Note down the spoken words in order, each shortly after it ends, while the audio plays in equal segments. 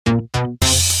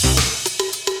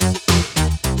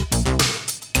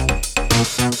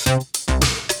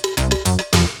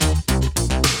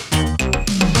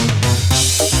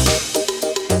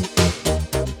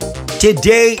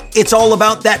Today, it's all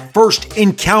about that first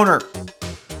encounter.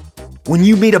 When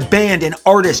you meet a band, an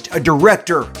artist, a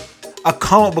director, a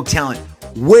comic book talent,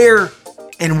 where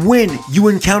and when you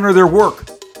encounter their work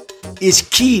is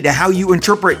key to how you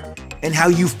interpret and how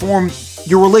you form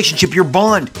your relationship, your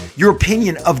bond, your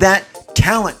opinion of that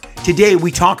talent. Today, we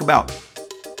talk about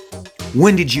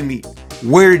when did you meet?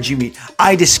 Where did you meet?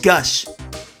 I discuss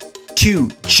two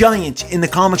giants in the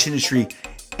comics industry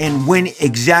and when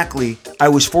exactly I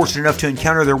was fortunate enough to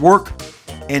encounter their work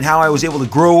and how I was able to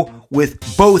grow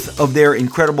with both of their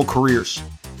incredible careers.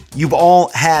 You've all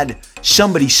had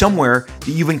somebody somewhere that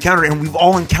you've encountered, and we've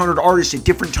all encountered artists at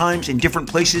different times in different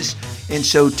places. And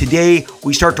so today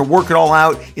we start to work it all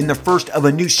out in the first of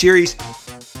a new series.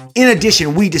 In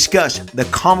addition, we discuss the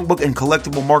comic book and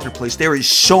collectible marketplace. There is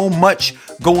so much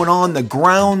going on. The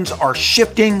grounds are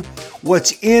shifting.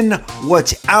 What's in,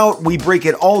 what's out. We break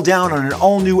it all down on an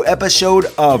all-new episode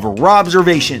of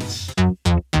Robservations.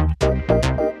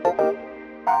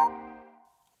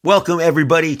 Welcome,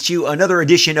 everybody, to another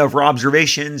edition of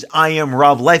Robservations. I am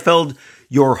Rob Liefeld,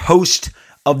 your host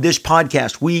of this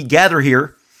podcast. We gather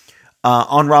here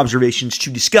on Robservations to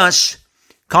discuss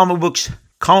comic books,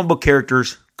 comic book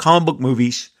characters, comic book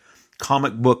movies,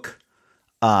 comic book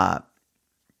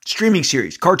streaming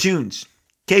series, cartoons.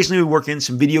 Occasionally we work in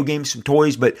some video games, some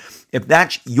toys, but if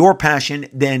that's your passion,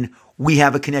 then we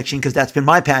have a connection because that's been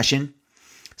my passion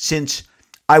since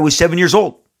I was 7 years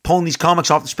old, pulling these comics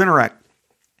off the spinner rack.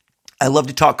 I love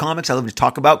to talk comics. I love to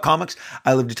talk about comics.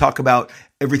 I love to talk about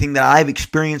everything that I've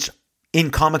experienced in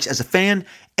comics as a fan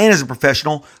and as a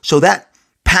professional. So that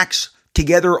packs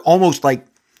together almost like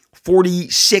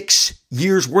 46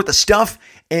 years worth of stuff.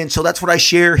 And so that's what I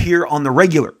share here on the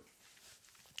regular.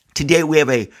 Today we have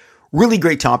a really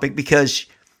great topic because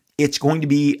it's going to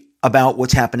be about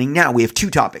what's happening now. We have two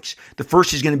topics. The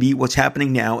first is going to be what's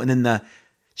happening now. And then the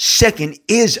second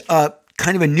is a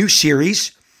kind of a new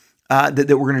series that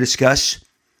we're going to discuss,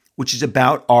 which is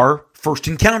about our first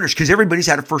encounters, because everybody's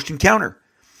had a first encounter.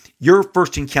 Your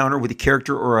first encounter with a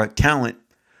character or a talent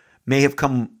may have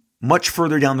come much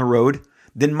further down the road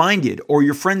than mine did, or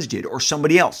your friends did, or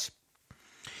somebody else.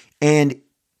 And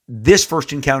this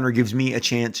first encounter gives me a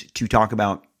chance to talk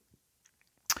about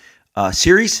a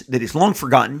series that is long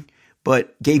forgotten,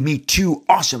 but gave me two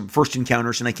awesome first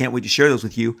encounters, and I can't wait to share those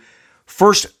with you.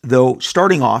 First, though,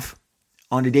 starting off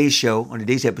on today's show, on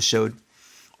today's episode,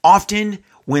 often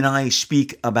when I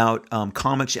speak about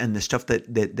comics and the stuff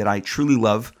that I truly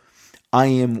love, I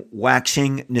am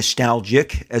waxing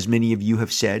nostalgic, as many of you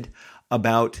have said,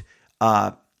 about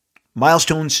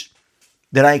milestones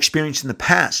that I experienced in the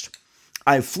past.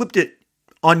 I've flipped it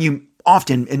on you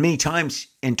often and many times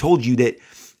and told you that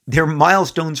they're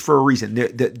milestones for a reason.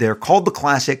 They're called the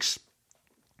classics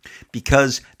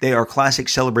because they are classic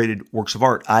celebrated works of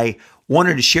art. I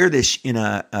wanted to share this in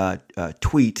a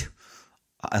tweet.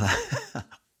 I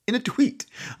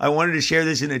wanted to share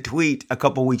this in a tweet a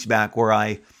couple weeks back where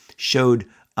I showed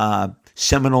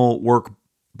seminal work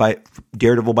by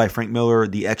Daredevil by Frank Miller,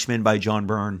 the X-Men by John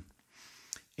Byrne,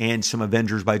 and some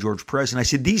Avengers by George Perez. And I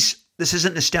said, this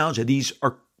isn't nostalgia. These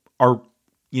are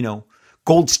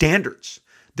gold standards.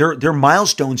 They're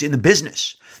milestones in the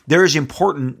business. They're as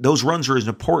important. Those runs are as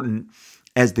important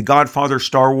as The Godfather,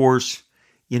 Star Wars,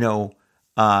 and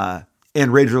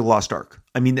Raiders of the Lost Ark.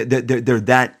 I mean, they're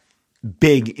that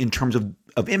big in terms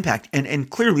of impact. And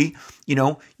clearly, you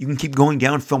can keep going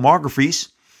down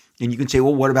filmographies and you can say,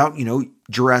 well, what about,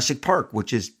 Jurassic Park,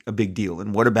 which is a big deal?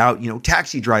 And what about,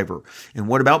 Taxi Driver? And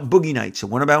what about Boogie Nights?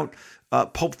 And what about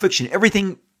Pulp Fiction?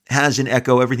 Everything has an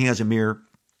echo. Everything has a mirror.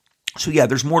 So yeah,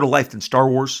 there's more to life than Star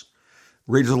Wars,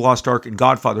 Raiders of the Lost Ark, and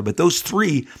Godfather. But those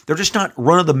three, they're just not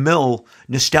run-of-the-mill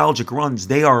nostalgic runs.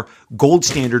 They are gold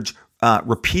standards,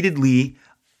 repeatedly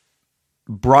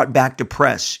brought back to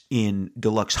press in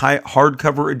deluxe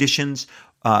hardcover editions,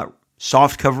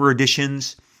 softcover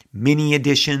editions, mini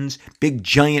editions, big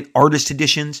giant artist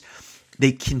editions.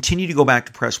 They continue to go back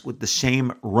to press with the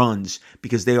same runs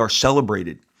because they are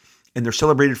celebrated. And they're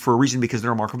celebrated for a reason because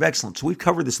they're a mark of excellence. So we've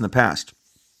covered this in the past.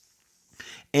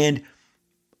 And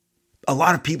a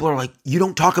lot of people are like, you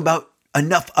don't talk about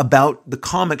enough about the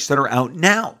comics that are out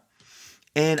now.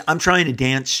 And I'm trying to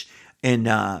dance and,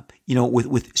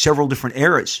 with several different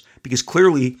eras because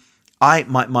clearly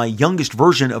my youngest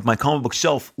version of my comic book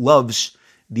self loves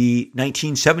the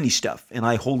 1970s stuff, and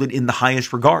I hold it in the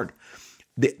highest regard.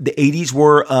 The 80s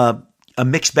were a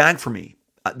mixed bag for me.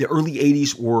 The early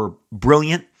 80s were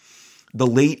brilliant. The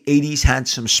late 80s had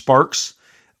some sparks,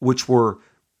 which were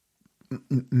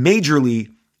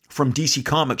majorly from DC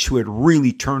Comics, who had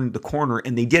really turned the corner,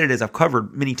 and they did it, as I've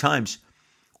covered many times,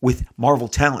 with Marvel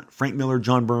talent. Frank Miller,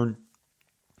 John Byrne,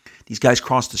 These guys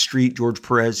crossed the street, George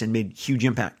Perez, and made huge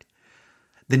impact.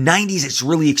 The 90s, it's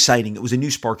really exciting. It was a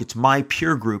new spark. It's my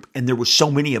peer group, and there were so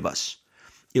many of us.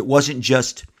 It wasn't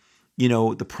just,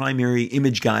 the primary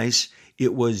image guys.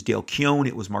 It was Dale Keown.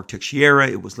 It was Mark Teixeira.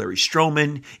 It was Larry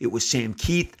Stroman. It was Sam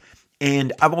Keith.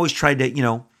 And I've always tried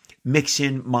to, mix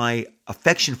in my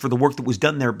affection for the work that was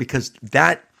done there, because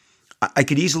that I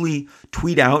could easily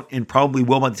tweet out, and probably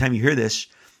will by the time you hear this,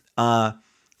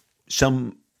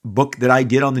 some book that I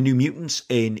did on the New Mutants,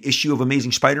 an issue of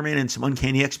Amazing Spider-Man, and some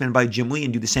Uncanny X-Men by Jim Lee,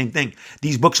 and do the same thing.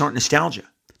 These books aren't nostalgia.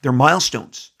 They're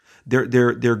milestones.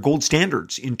 They're gold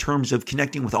standards in terms of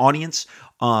connecting with audience,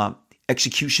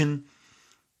 execution.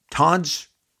 Todd's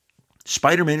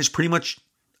Spider-Man is pretty much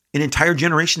an entire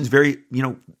generation's very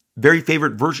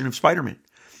favorite version of Spider-Man.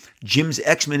 Jim's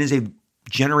X-Men is a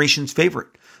generation's favorite.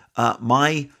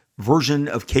 My version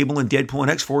of Cable and Deadpool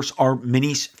and X-Force are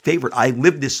many's favorite. I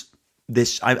lived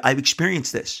this. I've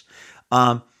experienced this.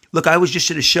 Look, I was just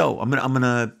at a show. I'm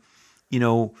gonna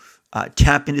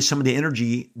tap into some of the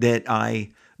energy that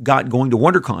I got going to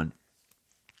WonderCon.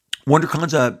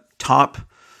 WonderCon's a top.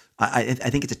 I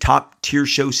think it's a top tier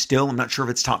show still. I'm not sure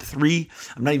if it's top 3.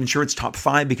 I'm not even sure it's top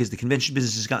 5, because the convention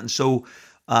business has gotten so,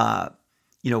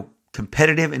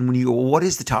 competitive. And when you go, well, what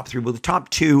is the top 3? Well, the top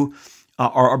 2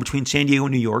 are between San Diego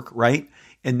and New York, right?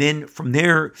 And then from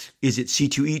there, is it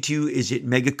C2E2? Is it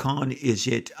MegaCon? Is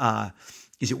it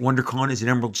WonderCon? Is it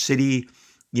Emerald City?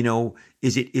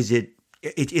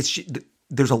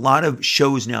 There's a lot of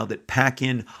shows now that pack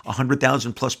in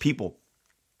 100,000 plus people.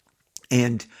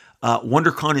 And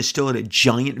WonderCon is still at a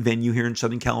giant venue here in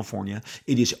Southern California.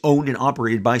 It is owned and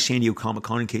operated by San Diego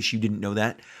Comic-Con, in case you didn't know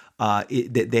that.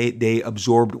 They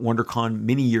absorbed WonderCon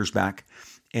many years back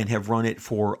and have run it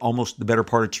for almost the better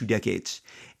part of 2 decades.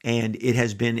 And it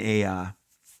has been a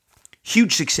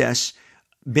huge success.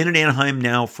 Been in Anaheim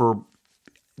now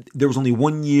there was only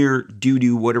 1 year due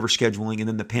to whatever scheduling, and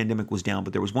then the pandemic was down.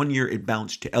 But there was 1 year it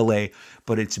bounced to LA,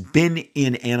 but it's been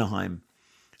in Anaheim,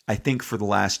 I think, for the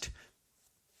last,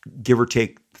 give or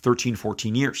take, 13,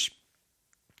 14 years.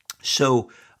 So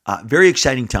very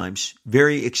exciting times,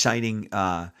 very exciting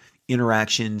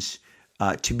interactions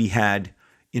to be had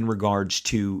in regards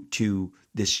to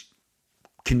this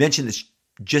convention that's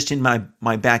just in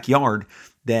my backyard,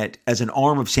 that as an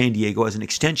arm of San Diego, as an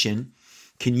extension,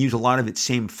 can use a lot of its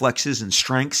same flexes and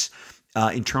strengths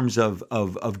in terms of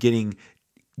getting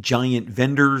giant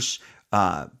vendors,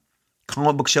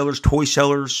 comic book sellers, toy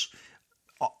sellers,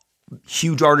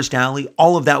 huge artist alley.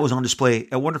 All of that was on display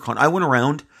at WonderCon. I went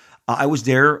around. I was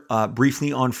there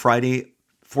briefly on Friday.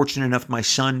 Fortunate enough, my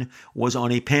son was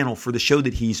on a panel for the show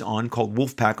that he's on called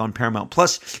Wolfpack on Paramount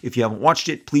Plus. If you haven't watched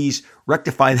it, please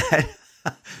rectify that.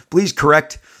 Please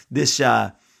correct this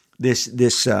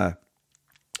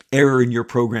error in your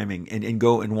programming and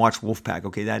go and watch Wolfpack.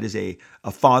 Okay, that is a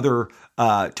father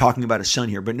talking about a son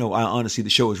here. But no, honestly, the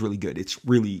show is really good. It's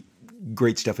really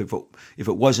great stuff. If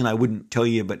it wasn't, I wouldn't tell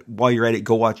you. But while you're at it,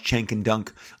 go watch Chank and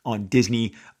Dunk on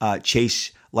Disney.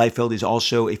 Chase Liefeld is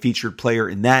also a featured player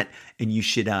in that, and you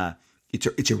should.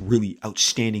 It's a really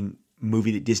outstanding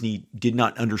movie that Disney did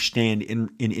not understand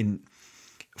in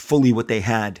fully what they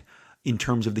had in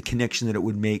terms of the connection that it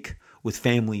would make with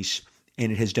families,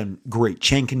 and it has done great.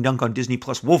 Chank and Dunk on Disney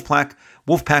Plus, Wolfpack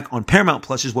on Paramount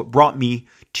Plus is what brought me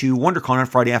to WonderCon on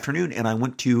Friday afternoon, and I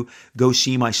went to go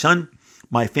see my son.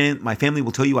 My family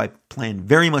will tell you I plan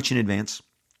very much in advance.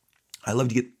 I love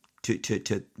to get to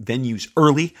venues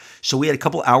early, so we had a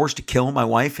couple hours to kill. My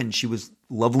wife, and she was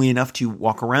lovely enough to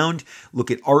walk around, look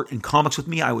at art and comics with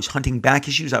me. I was hunting back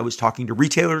issues. I was talking to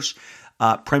retailers,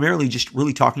 primarily just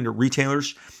really talking to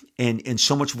retailers, and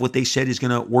so much of what they said is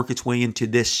going to work its way into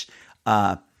this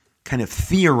kind of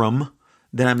theorem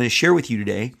that I'm going to share with you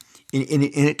today. And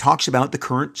it talks about the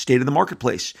current state of the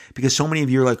marketplace, because so many of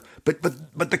you are like, but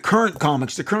the current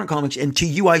comics. And to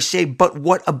you, I say, but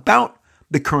what about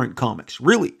the current comics?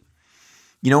 Really?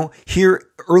 Here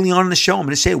early on in the show, I'm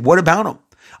going to say, what about them?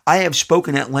 I have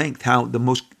spoken at length how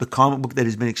the comic book that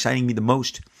has been exciting me the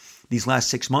most these last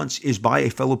 6 months is by a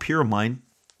fellow peer of mine,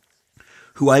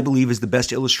 who I believe is the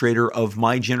best illustrator of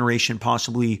my generation,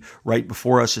 possibly right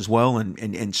before us as well,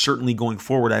 and certainly going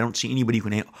forward. I don't see anybody who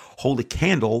can hold a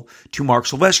candle to Mark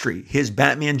Silvestri. His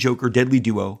Batman Joker Deadly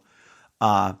Duo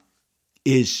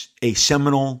is a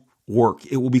seminal work.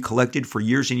 It will be collected for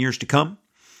years and years to come.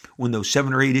 When those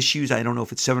 7 or 8 issues, I don't know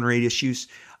if it's 7 or 8 issues,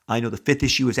 I know the 5th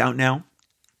issue is out now.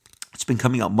 It's been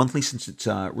coming out monthly since it's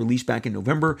released back in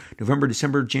November,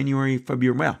 December, January,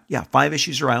 February. Well, yeah, 5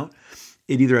 issues are out.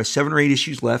 It either has 7 or 8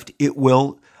 issues left. It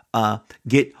will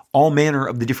get all manner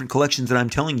of the different collections that I'm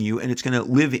telling you, and it's going to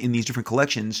live in these different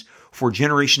collections for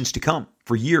generations to come,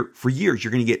 for years.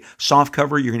 You're going to get soft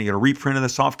cover, you're going to get a reprint of the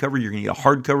soft cover, you're going to get a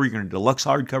hardcover, you're going to get a deluxe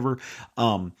hardcover,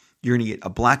 you're going to get a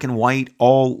black and white,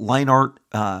 all line art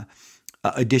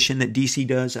edition that DC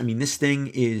does. I mean, this thing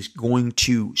is going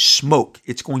to smoke.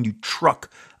 It's going to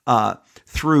truck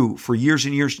through for years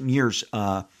and years and years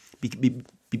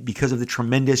because of the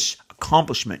tremendous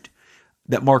accomplishment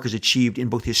that Mark has achieved in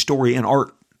both his story and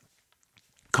art.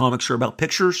 Comics are about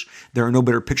pictures. There are no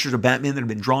better pictures of Batman that have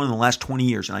been drawn in the last 20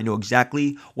 years. And I know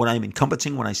exactly what I'm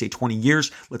encompassing when I say 20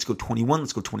 years. Let's go 21,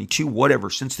 let's go 22, whatever,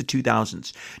 since the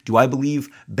 2000s. Do I believe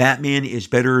Batman is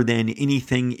better than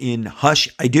anything in Hush?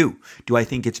 I do. Do I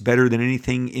think it's better than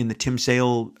anything in the Tim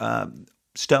Sale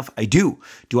stuff? I do.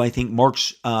 Do I think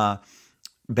Mark's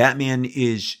Batman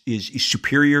is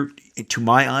superior to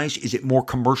my eyes? Is it more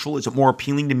commercial? Is it more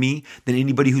appealing to me than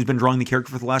anybody who's been drawing the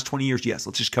character for the last 20 years? Yes,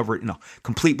 let's just cover it in a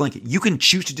complete blanket. You can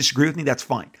choose to disagree with me. That's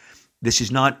fine. This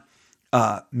is not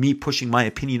me pushing my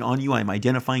opinion on you. I'm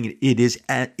identifying it. It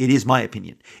is my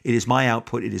opinion. It is my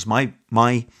output. It is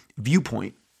my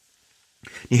viewpoint.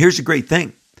 Now, here's the great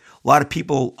thing. A lot of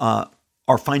people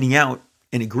are finding out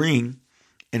and agreeing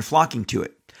and flocking to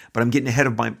it. But I'm getting ahead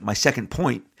of my second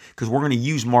point, because we're going to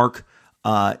use Mark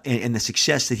and the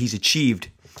success that he's achieved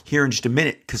here in just a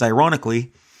minute. Because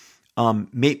ironically,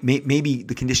 maybe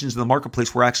the conditions of the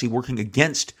marketplace were actually working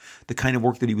against the kind of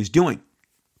work that he was doing.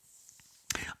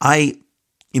 I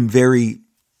am very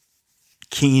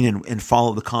keen and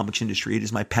follow the comics industry. It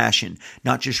is my passion,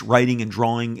 not just writing and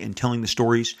drawing and telling the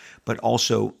stories, but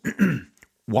also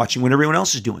watching what everyone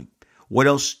else is doing. What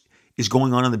else is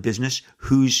going on in the business?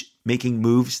 Who's making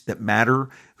moves that matter?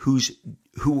 Who's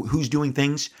doing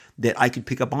things that I could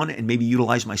pick up on and maybe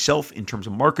utilize myself in terms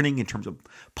of marketing, in terms of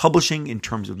publishing, in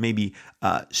terms of maybe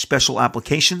special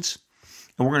applications.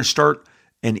 And we're going to start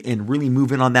and really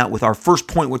move in on that with our first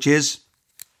point, which is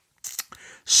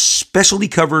specialty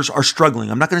covers are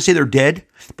struggling. I'm not going to say they're dead,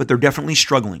 but they're definitely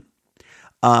struggling.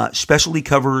 Specialty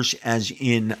covers as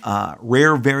in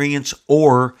rare variants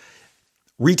or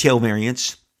retail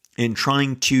variants, and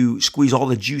trying to squeeze all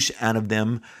the juice out of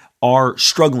them, are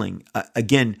struggling.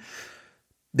 Again,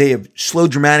 they have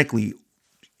slowed dramatically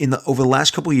over the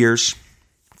last couple of years.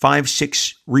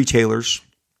 5-6 retailers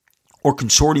or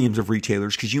consortiums of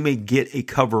retailers, because you may get a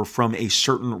cover from a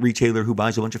certain retailer who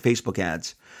buys a bunch of Facebook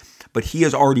ads, but he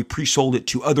has already pre-sold it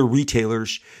to other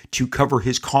retailers to cover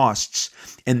his costs,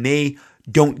 and they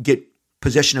don't get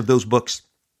possession of those books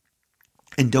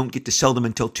and don't get to sell them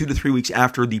until 2 to 3 weeks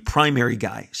after the primary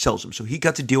guy sells them. So he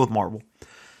got to deal with Marvel,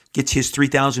 gets his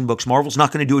 3,000 books. Marvel's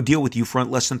not going to do a deal with you for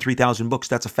less than 3,000 books.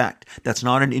 That's a fact. That's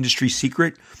not an industry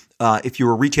secret. If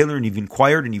you're a retailer and you've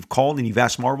inquired and you've called and you've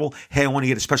asked Marvel, hey, I want to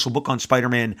get a special book on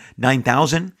Spider-Man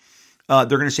 9,000, they're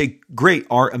going to say, great,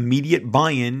 our immediate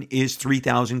buy-in is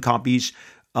 3,000 copies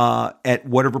at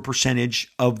whatever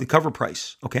percentage of the cover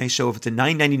price. Okay, so if it's a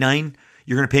 $9.99,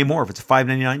 you're going to pay more. If it's a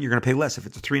 $5.99, you're going to pay less. If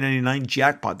it's a $3.99,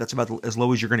 jackpot. That's about as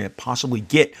low as you're going to possibly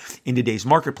get in today's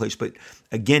marketplace. But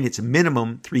again, it's a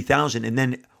minimum 3,000. And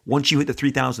then once you hit the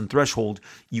 3,000 threshold,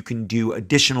 you can do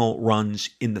additional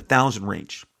runs in the 1,000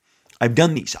 range. I've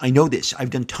done these. I know this. I've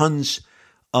done tons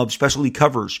of specialty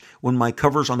covers. When my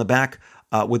covers on the back,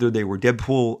 whether they were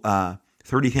Deadpool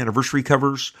 30th anniversary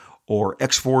covers or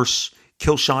X-Force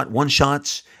Killshot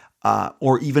one-shots,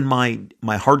 or even my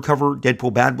hardcover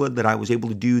Deadpool Bad Blood that I was able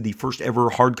to do the first ever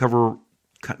hardcover,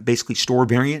 basically store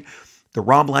variant. The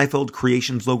Rob Liefeld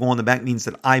Creations logo on the back means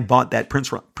that I bought that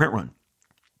print run.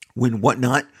 When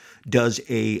Whatnot does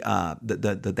the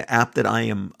app that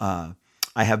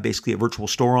I have basically a virtual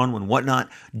store on. When Whatnot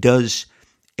does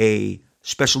a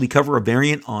specialty cover, a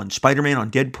variant on Spider-Man, on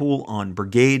Deadpool, on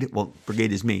Brigade. Well,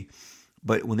 Brigade is me,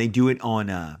 but when they do it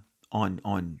on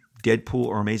Deadpool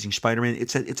or Amazing Spider-Man,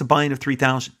 it's a buy-in of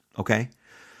 3,000, okay?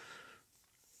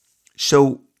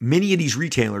 So many of these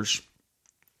retailers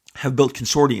have built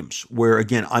consortiums where,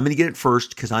 again, I'm going to get it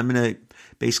first because I'm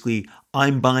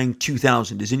buying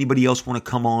 2,000. Does anybody else want to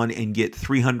come on and get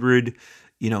 300,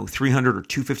 300 or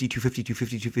 250, 250,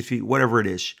 250, 250, whatever it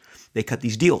is? They cut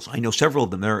these deals. I know several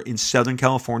of them. They're in Southern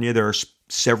California. There are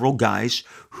several guys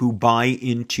who buy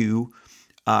into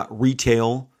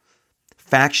retail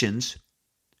factions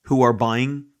who are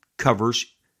buying covers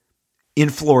in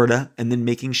Florida and then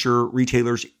making sure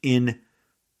retailers in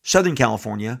Southern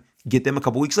California get them a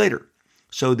couple weeks later.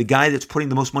 So the guy that's putting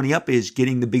the most money up is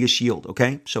getting the biggest yield,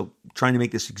 okay? So trying to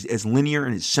make this as linear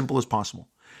and as simple as possible.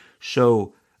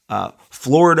 So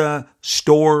Florida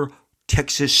store,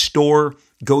 Texas store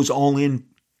goes all in,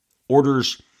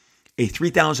 orders a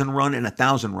 3,000 run and a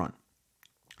 1,000 run.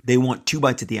 They want 2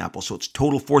 bites at the apple, so it's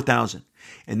total 4,000.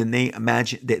 And then they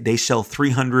imagine that they sell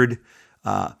 300.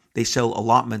 They sell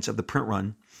allotments of the print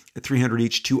run at 300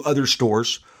 each to other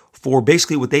stores for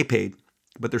basically what they paid.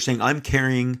 But they're saying, I'm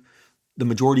carrying the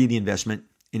majority of the investment.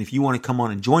 And if you want to come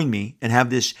on and join me and have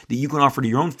this that you can offer to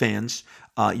your own fans,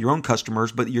 your own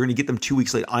customers, but you're going to get them 2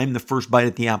 weeks later, I'm the first bite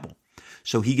at the apple.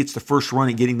 So he gets the first run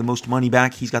at getting the most money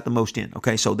back. He's got the most in.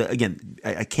 Okay, so again,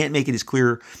 I can't make it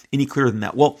any clearer than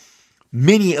that. Well,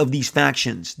 many of these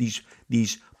factions,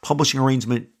 these publishing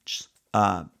arrangements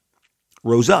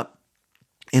rose up.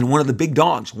 And one of the big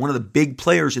dogs, one of the big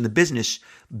players in the business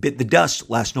bit the dust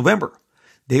last November.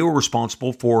 They were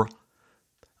responsible for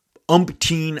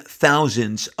umpteen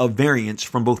thousands of variants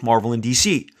from both Marvel and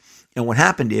DC. And what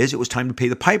happened is it was time to pay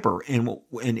the piper. And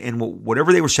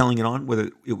whatever they were selling it on, whether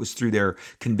it was through their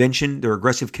convention, their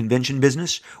aggressive convention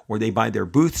business, or they buy their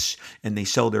booths and they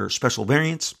sell their special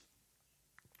variants,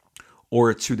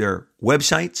 or it's through their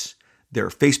websites, their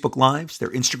Facebook lives, their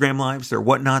Instagram lives, their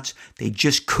whatnots, they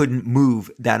just couldn't move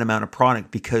that amount of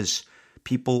product because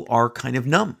people are kind of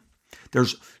numb.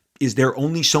 Is there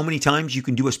only so many times you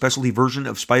can do a specialty version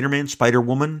of Spider-Man,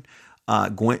 Spider-Woman,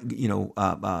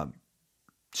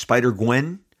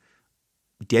 Spider-Gwen,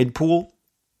 Deadpool,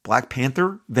 Black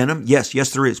Panther, Venom?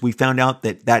 Yes, there is. We found out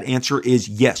that answer is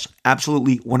yes.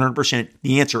 Absolutely, 100%.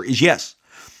 The answer is yes.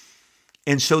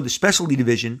 And so the specialty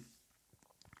division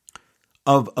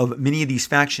of many of these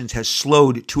factions has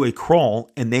slowed to a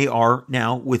crawl, and they are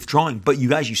now withdrawing. But you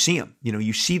guys, you see them.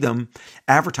 You see them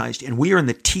advertised, and we are in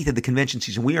the teeth of the convention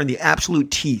season. We are in the absolute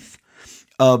teeth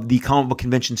of the comic book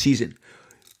convention season.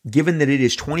 Given that it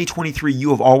is 2023,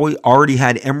 you have already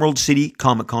had Emerald City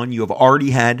Comic Con. You have already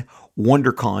had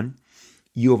WonderCon.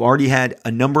 You have already had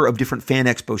a number of different fan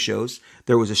expo shows.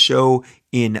 There was a show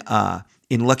in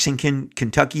Lexington,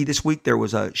 Kentucky this week. There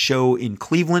was a show in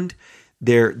Cleveland.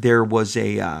 There was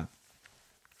the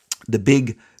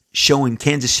big show in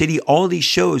Kansas City. All of these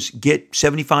shows get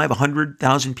 75,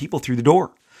 100,000 people through the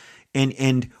door.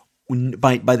 And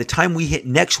by the time we hit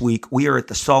next week, we are at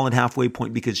the solid halfway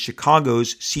point because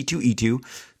Chicago's C2E2,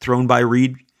 thrown by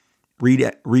Reed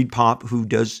Pop, who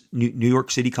does New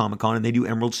York City Comic Con, and they do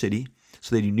Emerald City.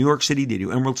 So they do New York City, they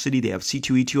do Emerald City, they have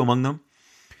C2E2 among them.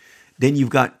 Then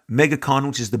you've got MegaCon,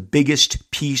 which is the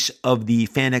biggest piece of the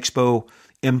Fan Expo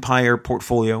Empire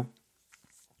portfolio.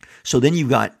 So then you've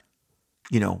got,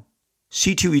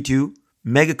 C2E2,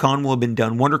 MegaCon will have been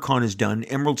done, WonderCon is done,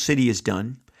 Emerald City is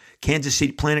done, Kansas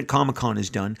City Planet Comic Con is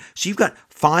done. So you've got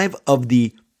 5 of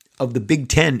the Big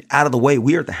 10 out of the way.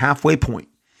 We are at the halfway point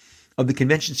of the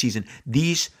convention season.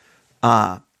 These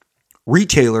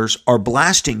retailers are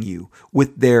blasting you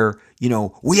with their,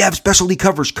 we have specialty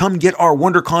covers. Come get our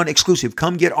WonderCon exclusive.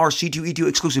 Come get our C2E2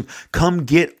 exclusive. Come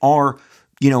get our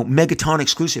Megaton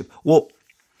exclusive. Well,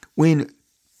 when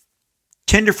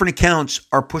 10 different accounts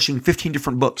are pushing 15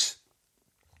 different books,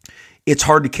 it's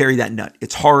hard to carry that nut.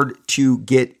 It's hard to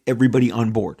get everybody on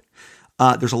board.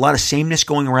 There's a lot of sameness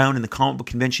going around in the comic book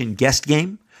convention guest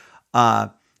game.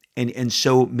 And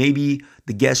so maybe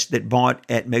the guest that bought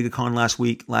at MegaCon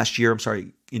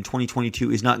in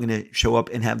 2022 is not going to show up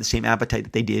and have the same appetite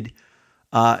that they did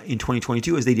in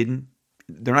 2022 as they didn't.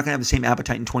 They're not going to have the same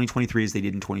appetite in 2023 as they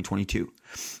did in 2022.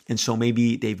 And so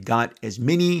maybe they've got as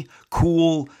many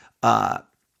cool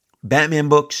Batman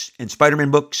books and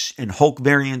Spider-Man books and Hulk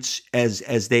variants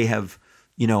as they have,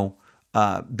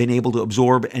 been able to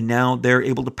absorb. And now they're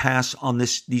able to pass on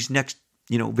these next,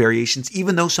 variations,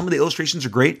 even though some of the illustrations are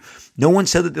great. No one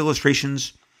said that the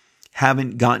illustrations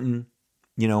haven't gotten,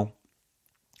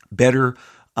 better.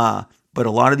 But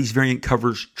a lot of these variant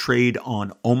covers trade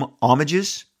on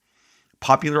homages,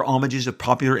 popular homages of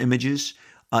popular images.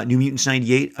 New Mutants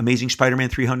 98, Amazing Spider-Man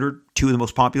 300, 2 of the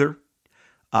most popular.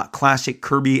 Classic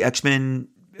Kirby, X-Men,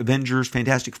 Avengers,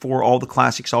 Fantastic Four, all the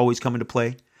classics always come into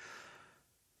play.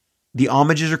 The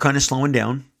homages are kind of slowing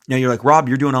down. Now you're like, Rob,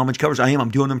 you're doing homage covers. I am. I'm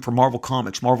doing them for Marvel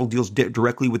Comics. Marvel deals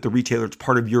directly with the retailer. It's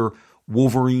part of your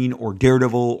Wolverine or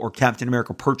Daredevil or Captain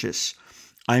America purchase.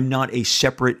 I'm not a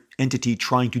separate entity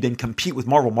trying to then compete with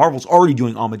Marvel. Marvel's already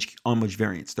doing homage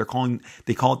variants. They call it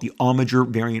the Homager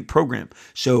Variant Program.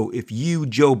 So if you,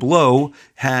 Joe Blow,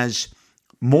 has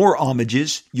more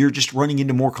homages, you're just running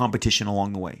into more competition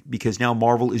along the way because now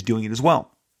Marvel is doing it as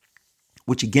well.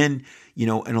 Which again,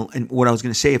 and what I was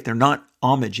going to say, if they're not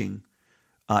homaging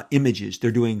images,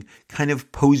 they're doing kind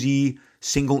of posy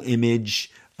single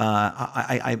image.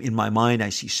 I in my mind, I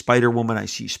see Spider-Woman, I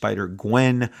see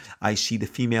Spider-Gwen, I see the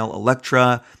female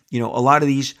Elektra, a lot of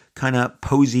these kind of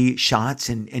posy shots.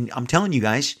 And I'm telling you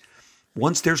guys,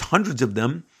 once there's hundreds of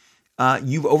them,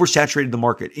 you've oversaturated the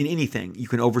market in anything. You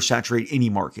can oversaturate any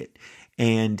market.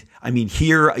 And I mean,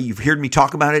 here, you've heard me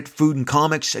talk about it, food and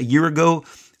comics a year ago.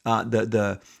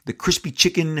 The crispy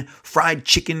chicken, fried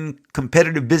chicken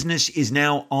competitive business is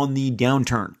now on the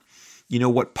downturn. You know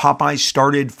what Popeyes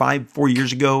started 4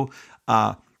 years ago,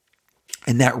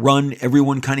 and that run,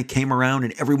 everyone kind of came around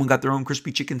and everyone got their own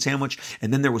crispy chicken sandwich.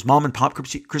 And then there was mom and pop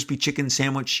crispy chicken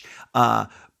sandwich,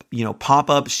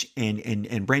 pop-ups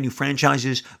and brand new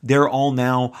franchises. They're all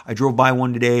now, I drove by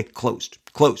one today, closed.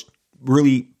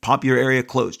 Really popular area,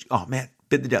 closed. Oh man,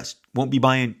 bit the dust. Won't be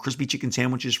buying crispy chicken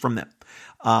sandwiches from them.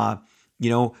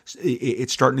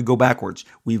 It's starting to go backwards.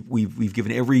 We've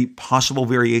given every possible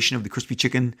variation of the crispy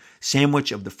chicken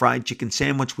sandwich, of the fried chicken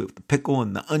sandwich with the pickle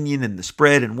and the onion and the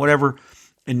spread and whatever.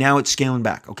 And now it's scaling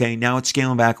back. Okay. Now it's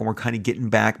scaling back and we're kind of getting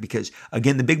back because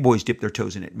again, the big boys dipped their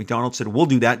toes in it. McDonald's said, we'll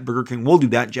do that. Burger King will do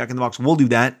that. Jack in the Box will do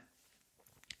that.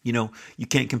 You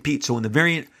can't compete. So in the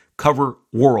variant cover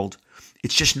world,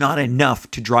 it's just not enough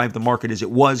to drive the market as it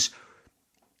was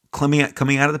coming out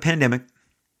of the pandemic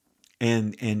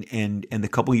and the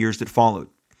couple of years that followed.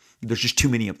 There's just too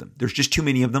many of them. And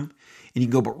you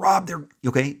can go, but Rob, they're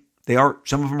okay. They are.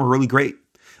 Some of them are really great.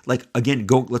 Like again,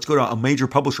 let's go to a major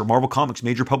publisher, Marvel Comics,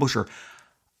 major publisher.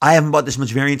 I haven't bought this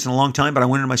much variants in a long time, but I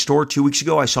went into my store 2 weeks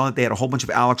ago. I saw that they had a whole bunch of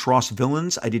Alex Ross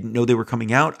villains. I didn't know they were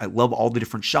coming out. I love all the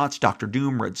different shots. Dr.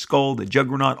 Doom, Red Skull, the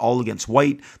Juggernaut, all against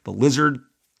white, the Lizard.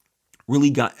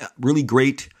 Really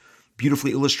great,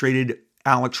 beautifully illustrated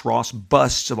Alex Ross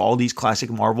busts of all these classic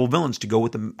Marvel villains to go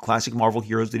with the classic Marvel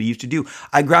heroes that he used to do.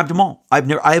 I grabbed them all. I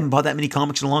haven't bought that many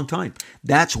comics in a long time.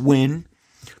 That's when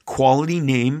quality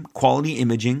name, quality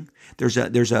imaging. There's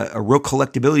a real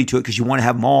collectability to it because you want to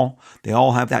have them all. They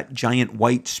all have that giant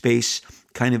white space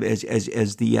kind of as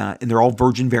the and they're all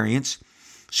virgin variants.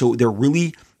 So they're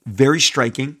really very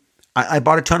striking. I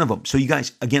bought a ton of them. So you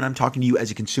guys, again, I'm talking to you as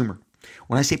a consumer.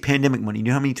 When I say pandemic money, you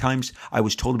know how many times I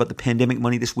was told about the pandemic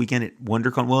money this weekend at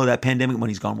WonderCon? Well, that pandemic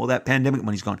money's gone. Well, that pandemic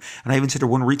money's gone. And I even said to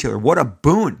one retailer, what a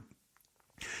boon.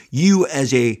 You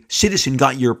as a citizen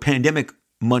got your pandemic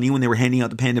money when they were handing out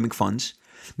the pandemic funds.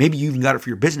 Maybe you even got it for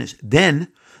your business. Then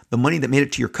the money that made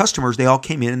it to your customers, they all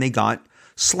came in and they got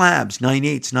slabs,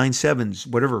 9/8s, 9/7s,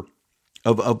 whatever,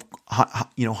 of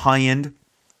high-end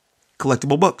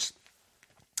collectible books.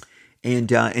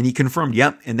 And he confirmed,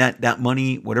 yep, and that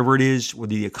money, whatever it is,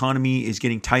 whether the economy is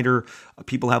getting tighter,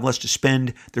 people have less to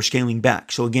spend, they're scaling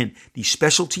back. So again, the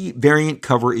specialty variant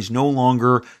cover is no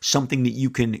longer something that you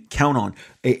can count on.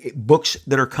 Books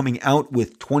that are coming out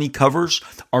with 20 covers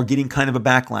are getting kind of a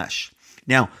backlash.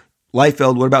 Now,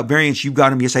 Liefeld, what about variants? You've got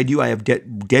them. Yes, I do. I have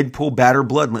Deadpool, Batter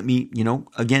Blood. Let me,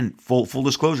 again, full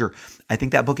disclosure. I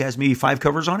think that book has maybe 5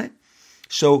 covers on it.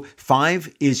 So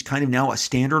 5 is kind of now a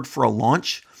standard for a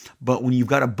launch. But when you've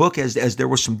got a book, as there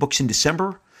were some books in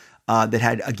December that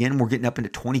had, again, we're getting up into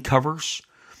 20 covers.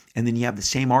 And then you have the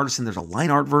same artist and there's a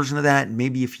line art version of that. And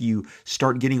maybe if you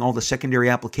start getting all the secondary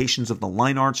applications of the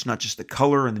line arts, not just the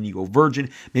color, and then you go virgin,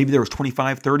 maybe there was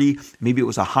 25, 30, maybe it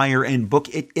was a higher end book.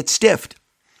 It stiffed.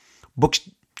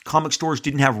 Comic stores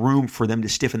didn't have room for them to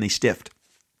stiffen. They stiffed.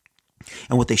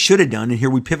 And what they should have done, and here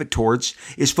we pivot towards,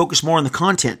 is focus more on the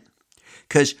content.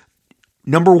 Because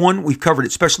number one, we've covered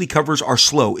it. Specialty covers are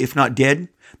slow. If not dead,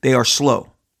 they are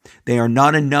slow. They are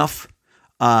not enough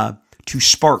to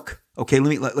spark. Okay,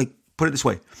 let me put it this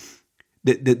way.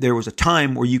 There was a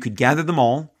time where you could gather them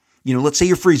all. Let's say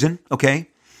you're freezing, okay,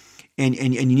 and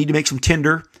you need to make some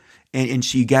tinder, and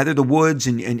so you gather the woods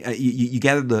and you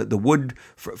gather the wood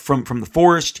from the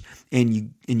forest, and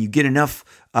you get enough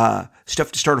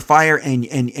stuff to start a fire, and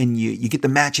you get the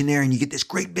match in there, and you get this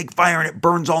great big fire, and it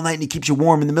burns all night, and it keeps you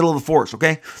warm in the middle of the forest.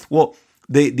 Okay, well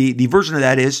the version of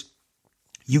that is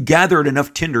you gathered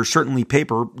enough tinder, certainly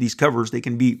paper. These covers, they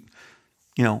can be,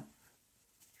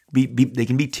 they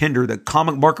can be tinder. The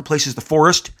comic marketplace is the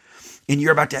forest, and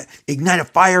you're about to ignite a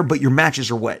fire, but your matches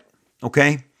are wet.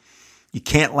 Okay. You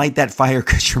can't light that fire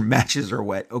because your matches are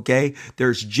wet, okay?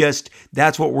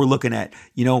 That's what we're looking at.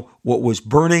 What was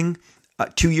burning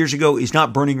 2 years ago is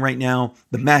not burning right now.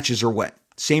 The matches are wet.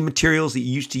 Same materials that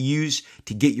you used to use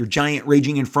to get your giant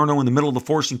raging inferno in the middle of the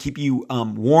forest and keep you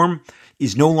warm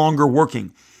is no longer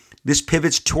working. This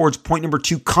pivots towards point number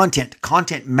 2, content.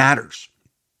 Content matters.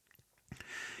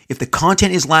 If the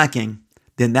content is lacking,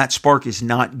 then that spark is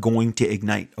not going to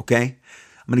ignite, okay?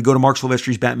 I'm going to go to Mark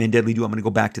Silvestri's Batman Deadly Duo. I'm going to go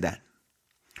back to that.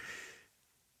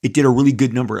 It did a really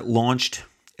good number. It launched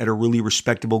at a really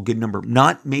respectable, good number.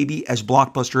 Not maybe as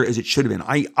blockbuster as it should have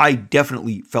been. I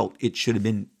definitely felt it should have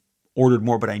been ordered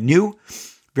more, but I knew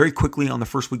very quickly on the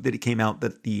first week that it came out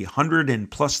that the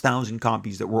 100,000+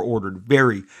 copies that were ordered,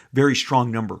 very, very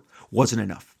strong number, wasn't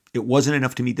enough. It wasn't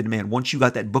enough to meet the demand. Once you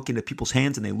got that book into people's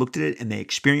hands and they looked at it and they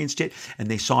experienced it and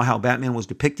they saw how Batman was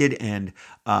depicted and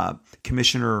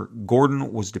Commissioner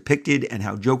Gordon was depicted and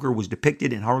how Joker was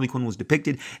depicted and Harley Quinn was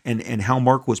depicted and how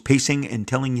Mark was pacing and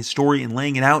telling his story and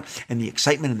laying it out and the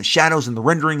excitement and the shadows and the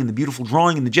rendering and the beautiful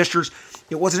drawing and the gestures,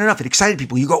 it wasn't enough. It excited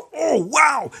people. You go, oh,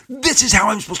 wow, this is how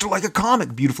I'm supposed to like a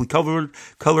comic. Beautifully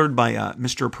colored by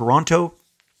Mr. Peranto.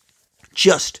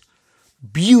 Just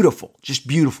beautiful.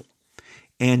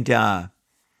 And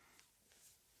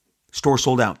store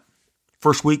sold out.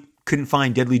 First week, couldn't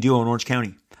find Deadly Duo in Orange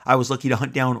County. I was lucky to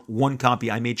hunt down one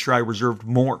copy. I made sure I reserved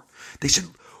more. They said,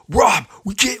 Rob,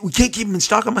 we can't keep them in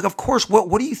stock. I'm like, of course.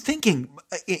 What are you thinking?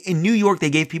 In New York, they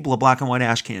gave people a black and white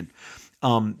ash can.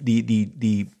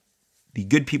 The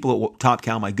good people at Top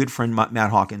Cow, my good friend Matt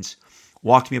Hawkins,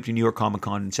 walked me up to New York Comic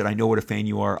Con and said, I know what a fan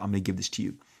you are. I'm going to give this to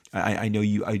you. I know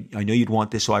you'd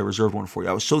want this, so I reserved one for you.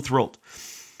 I was so thrilled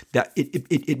that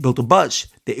it built a buzz.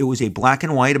 That it was a black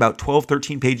and white, about 12,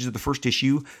 13 pages of the first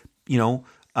issue, kind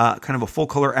of a full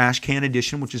color ash can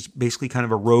edition, which is basically kind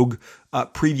of a rogue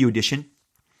preview edition.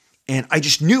 And I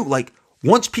just knew, like,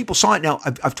 once people saw it, now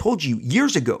I've told you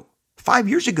years ago, 5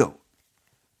 years ago,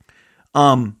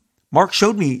 Mark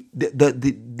showed me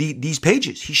these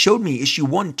pages. He showed me issue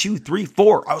 1, 2, 3,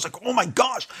 4. I was like, oh my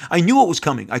gosh, I knew it was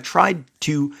coming. I tried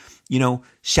to,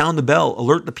 sound the bell,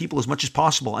 alert the people as much as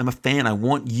possible. I'm a fan. I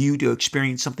want you to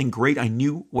experience something great. I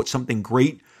knew what something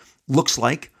great looks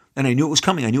like, and I knew it was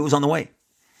coming. I knew it was on the way.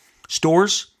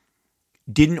 Stores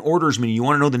didn't order as many. You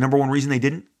want to know the number one reason they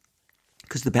didn't?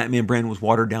 Because the Batman brand was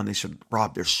watered down. They said,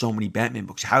 Rob, there's so many Batman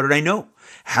books. How did I know?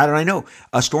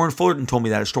 A store in Fullerton told me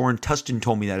that. A store in Tustin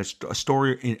told me that. A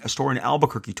store in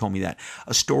Albuquerque told me that.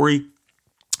 A store in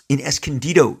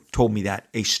Escondido told me that.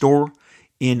 A store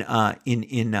in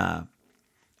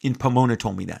Pomona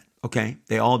told me that. Okay,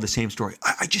 they all have the same story.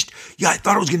 I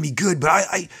thought it was going to be good, but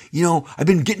I've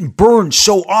been getting burned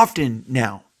so often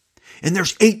now. And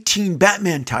there's 18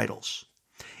 Batman titles.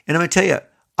 And I'm going to tell you,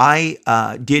 I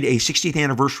did a 60th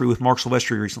anniversary with Mark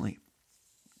Silvestri recently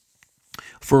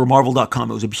for Marvel.com.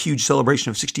 It was a huge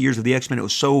celebration of 60 years of the X-Men. It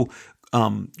was so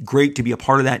great to be a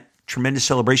part of that tremendous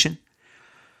celebration.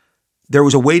 There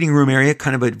was a waiting room area,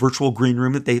 kind of a virtual green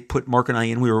room that they put Mark and I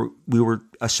in. We were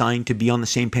assigned to be on the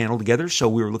same panel together, so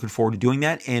we were looking forward to doing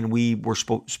that. And we were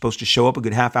supposed to show up a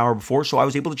good half hour before, so I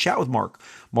was able to chat with Mark.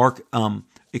 Mark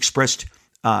expressed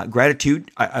gratitude.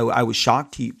 I was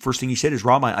shocked. First thing he said is,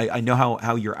 Rob, I know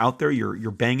how you're out there.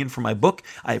 You're banging for my book.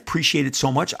 I appreciate it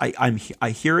so much. I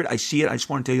hear it. I see it. I just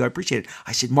want to tell you I appreciate it.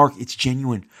 I said, Mark, it's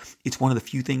genuine. It's one of the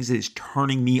few things that is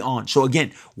turning me on. So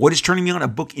again, what is turning me on? A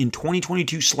book in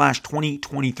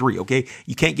 2022/2023. Okay.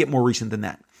 You can't get more recent than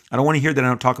that. I don't want to hear that I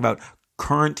don't talk about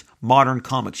current modern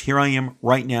comics. Here I am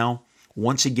right now,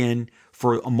 once again,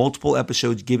 for multiple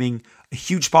episodes, giving a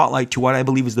huge spotlight to what I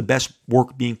believe is the best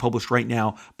work being published right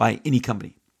now by any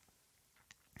company.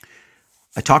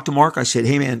 I talked to Mark. I said,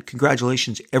 hey, man,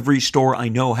 congratulations. Every store I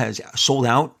know has sold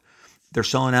out. They're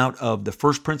selling out of the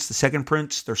first prints, the second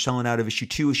prints. They're selling out of issue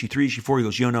 2, issue 3, issue 4. He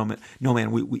goes, no,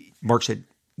 man. Mark said,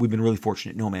 we've been really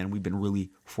fortunate. No, man, we've been really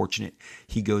fortunate.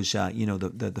 He goes,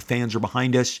 the fans are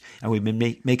behind us, and we've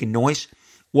been making noise.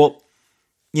 Well,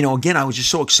 again, I was just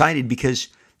so excited because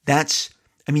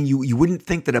you wouldn't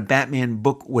think that a Batman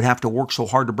book would have to work so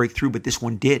hard to break through, but this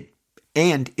one did.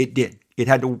 And it did. It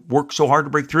had to work so hard to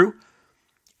break through,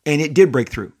 and it did break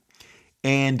through.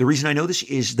 And the reason I know this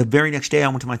is the very next day I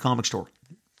went to my comic store.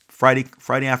 Friday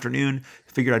afternoon,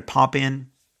 figured I'd pop in.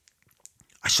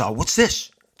 I saw, what's this?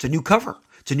 It's a new cover.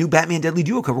 It's a new Batman Deadly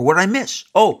Duo cover. What did I miss?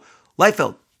 Oh,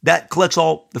 Liefeld. That collects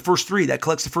the first three.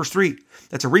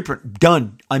 That's a reprint.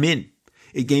 Done. I'm in.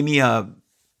 It gave me a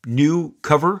new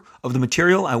cover of the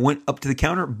material. I went up to the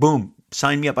counter. Boom.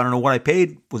 Signed me up. I don't know what I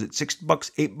paid. Was it $6,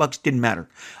 $8? Didn't matter.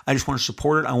 I just wanted to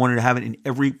support it. I wanted to have it in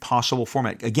every possible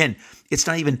format. Again, it's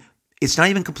not even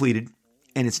completed,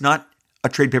 and it's not a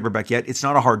trade paperback yet. It's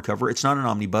not a hardcover. It's not an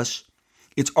omnibus.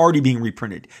 It's already being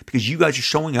reprinted because you guys are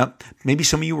showing up. Maybe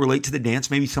some of you were late to the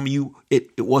dance. Maybe some of you, it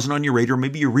wasn't on your radar.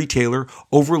 Maybe your retailer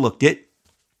overlooked it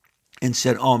and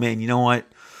said, oh man, you know what?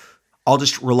 I'll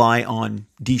just rely on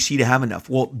DC to have enough.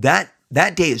 Well, that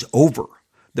day is over.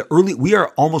 We are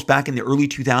almost back in the early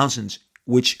 2000s,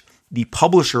 which the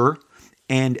publisher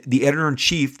and the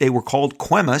editor-in-chief, they were called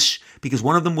Quemas because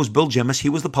one of them was Bill Jemas. He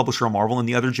was the publisher of Marvel, and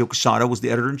the other, Joe Quesada, was the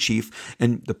editor-in-chief.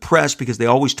 And the press, because they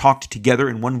always talked together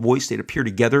in one voice, they'd appear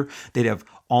together. They'd have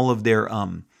all of their,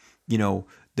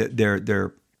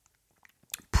 their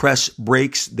press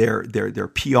breaks, their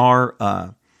PR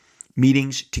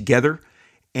meetings together.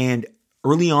 And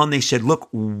early on, they said, look,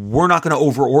 we're not going to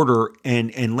overorder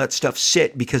and let stuff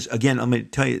sit because, again, I'm going to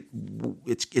tell you,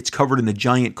 it's covered in the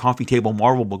giant coffee table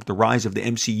Marvel book, The Rise of the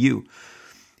MCU.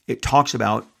 It talks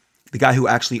about the guy who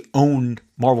actually owned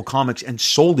Marvel Comics and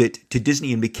sold it to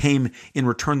Disney and became, in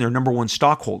return, their number one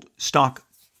stockholder.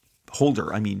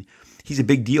 I mean, he's a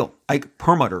big deal. Ike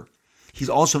Perlmutter. He's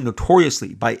also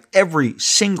notoriously, by every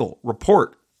single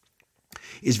report,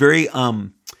 is very,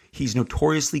 he's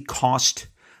notoriously cost,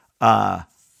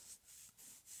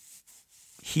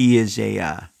 he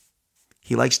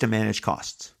likes to manage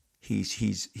costs.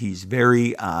 He's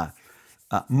very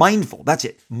mindful. That's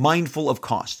it. Mindful of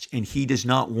costs. And he does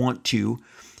not want to,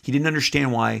 he didn't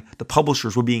understand why the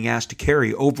publishers were being asked to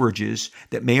carry overages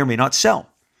that may or may not sell.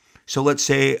 So let's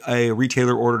say a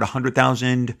retailer ordered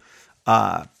 100,000,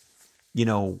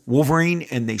 Wolverine,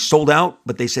 and they sold out,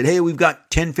 but they said, hey, we've got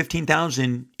 10,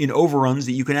 15,000 in overruns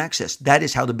that you can access. That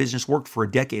is how the business worked for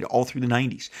a decade, all through the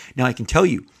 90s. Now I can tell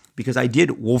you, because I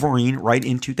did Wolverine right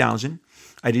in 2000,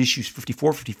 I did issues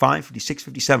 54, 55, 56,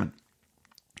 57.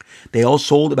 They all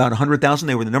sold about 100,000.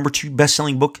 They were the number 2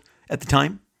 best-selling book at the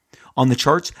time on the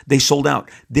charts. They sold out.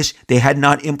 They had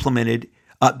not implemented,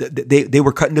 they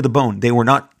were cutting to the bone. They were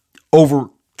not over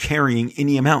carrying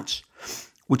any amounts,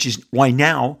 which is why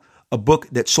now a book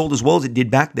that sold as well as it did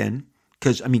back then,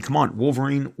 because, I mean, come on,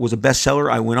 Wolverine was a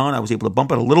bestseller. I was able to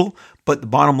bump it a little, but the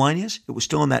bottom line is it was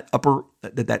still in that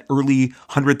early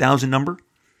 100,000 number,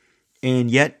 and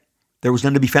yet there was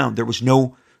none to be found. There was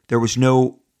no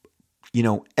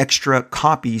extra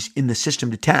copies in the system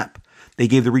to tap. They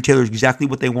gave the retailers exactly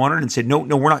what they wanted and said, no,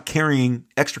 we're not carrying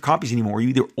extra copies anymore. You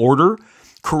either order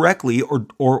correctly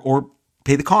or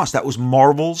pay the cost. That was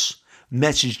Marvel's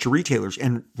message to retailers.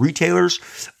 And retailers,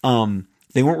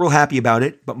 they weren't real happy about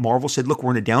it, but Marvel said, look,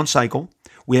 we're in a down cycle.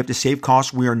 We have to save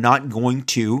costs. We are not going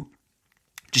to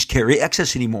just carry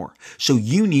excess anymore. So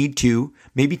you need to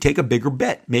maybe take a bigger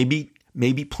bet, maybe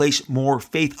place more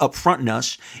faith up front in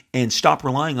us and stop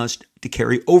relying on us to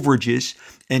carry overages.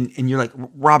 And you're like,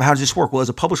 Rob, how does this work? Well, as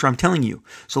a publisher, I'm telling you.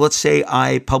 So let's say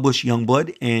I publish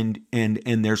Youngblood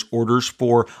and there's orders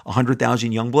for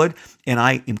 100,000 Youngblood, and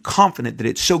I am confident that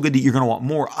it's so good that you're going to want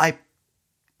more. I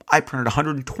printed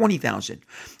 120,000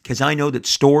 because I know that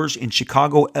stores in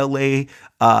Chicago, LA,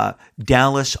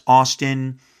 Dallas,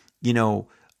 Austin,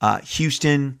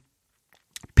 Houston,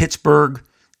 Pittsburgh,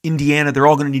 Indiana, they're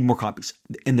all going to need more copies,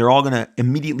 and they're all going to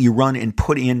immediately run and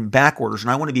put in back orders.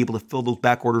 And I want to be able to fill those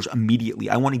back orders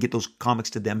immediately. I want to get those comics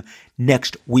to them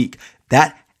next week.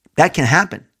 That can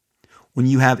happen when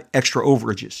you have extra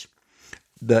overages.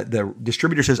 The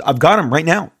distributor says, I've got them right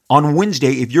now. On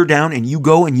Wednesday, if you're down and you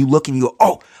go and you look and you go,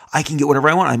 oh, I can get whatever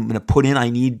I want. I'm going to put in,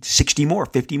 I need 60 more,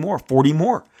 50 more, 40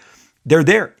 more. They're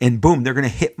there. And boom, they're going to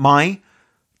hit my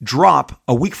drop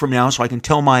a week from now so I can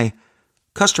tell my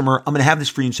customer, I'm going to have this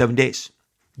for you in 7 days.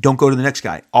 Don't go to the next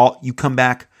guy. You come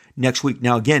back next week.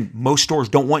 Now, again, most stores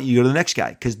don't want you to go to the next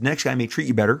guy because the next guy may treat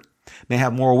you better, may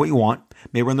have more of what you want,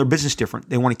 may run their business different.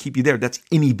 They want to keep you there. That's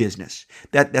any business.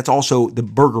 That's also the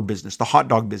burger business, the hot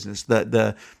dog business,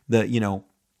 the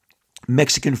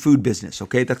Mexican food business.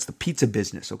 Okay, that's the pizza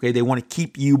business. Okay, they want to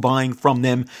keep you buying from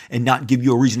them and not give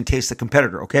you a reason to taste the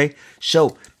competitor. Okay,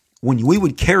 so when we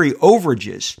would carry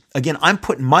overages, again, I'm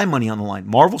putting my money on the line.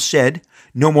 Marvel said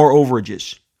no more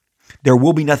overages. There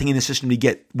will be nothing in the system to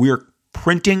get. We're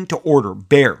printing to order,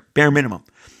 bare minimum.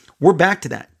 We're back to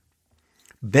that.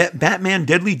 Batman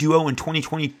Deadly Duo in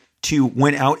 2022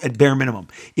 went out at bare minimum.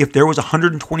 If there was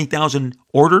 120,000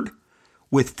 ordered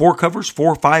with 4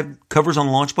 or 5 covers on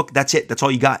the launch book, that's it. That's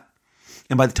all you got.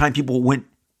 And by the time people went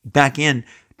back in,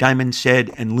 Diamond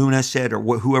said and Luna said,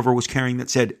 or whoever was carrying that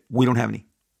said, we don't have any.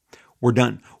 We're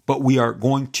done. But we are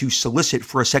going to solicit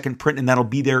for a second print, and that'll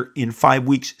be there in 5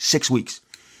 weeks, 6 weeks.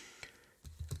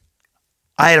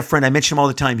 I had a friend, I mention him all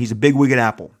the time. He's a big wig at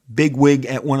Apple. Big wig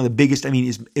at one of the biggest, I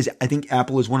think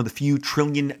Apple is one of the few $1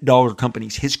 trillion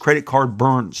companies. His credit card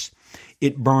burns.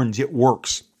 It burns. It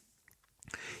works.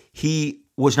 He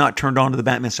was not turned on to the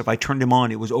Batman stuff. I turned him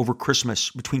on. It was over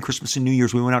Christmas. Between Christmas and New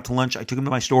Year's, we went out to lunch. I took him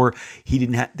to my store. They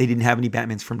didn't have any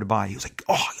Batmans for him to buy. He was like,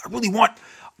 oh, I really want.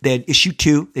 They had issue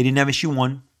 2. They didn't have issue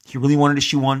 1. He really wanted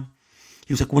issue 1.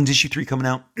 He was like, when's issue 3 coming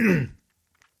out?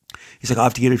 He's like, I'll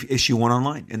have to get issue 1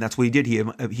 online. And that's what he did.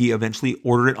 He eventually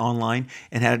ordered it online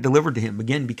and had it delivered to him.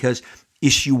 Again, because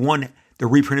issue 1, the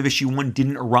reprint of issue 1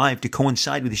 didn't arrive to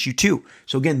coincide with issue 2.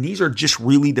 So again, these are just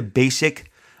really the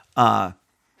basic,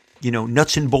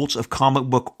 nuts and bolts of comic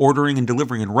book ordering and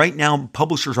delivering. And right now,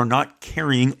 publishers are not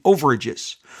carrying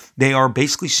overages. They are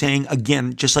basically saying,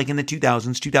 again, just like in the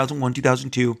 2000s, 2001,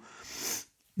 2002,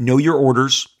 know your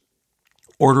orders,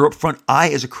 order up front. I,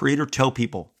 as a creator, tell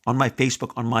people, on my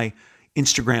Facebook, on my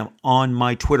Instagram, on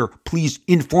my Twitter. Please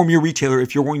inform your retailer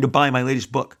if you're going to buy my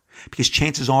latest book, because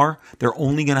chances are they're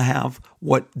only going to have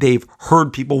what they've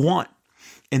heard people want.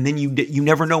 And then you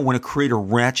never know when a creator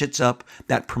ratchets up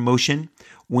that promotion,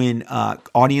 when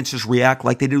audiences react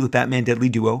like they did with Batman Deadly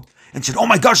Duo and said, oh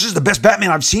my gosh, this is the best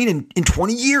Batman I've seen in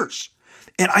 20 years.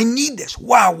 And I need this.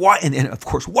 Wow, why? And of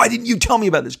course, why didn't you tell me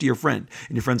about this to your friend?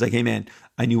 And your friend's like, hey man,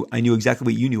 I knew exactly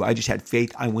what you knew. I just had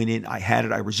faith. I went in, I had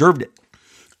it, I reserved it.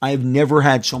 I have never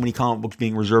had so many comic books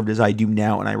being reserved as I do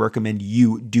now, and I recommend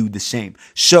you do the same.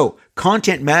 So,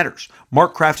 content matters.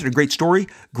 Mark crafted a great story,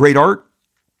 great art,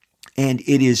 and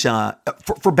it is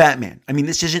for Batman. I mean,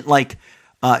 this isn't like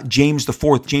James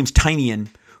Tynion,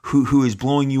 who is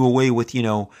blowing you away with,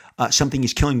 something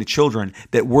is killing the children,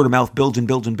 that word of mouth builds and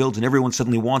builds and builds, and everyone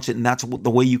suddenly wants it, and that's the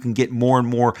way you can get more and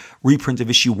more reprints of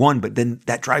issue 1, but then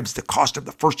that drives the cost of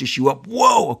the first issue up.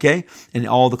 Whoa, okay? And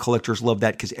all the collectors love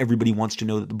that because everybody wants to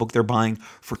know that the book they're buying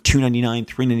for $2.99,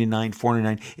 $3.99,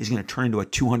 $4.99 is going to turn into a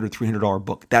 $200, $300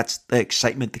 book. That's the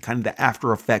excitement, the kind of the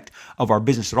after effect of our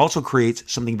business. It also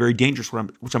creates something very dangerous,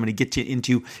 which I'm going to get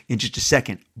into in just a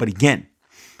second. But again,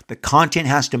 the content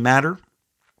has to matter.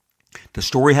 The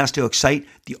story has to excite.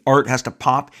 The art has to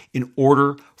pop in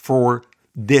order for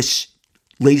this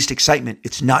latest excitement.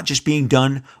 It's not just being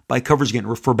done by covers. Again,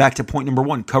 refer back to point number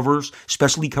 1. Covers,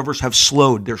 specialty covers have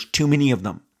slowed. There's too many of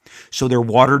them. So they're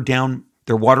watered down.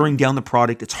 They're watering down the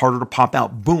product. It's harder to pop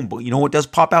out. Boom. But you know what does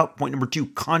pop out? Point number 2,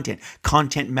 content.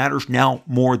 Content matters now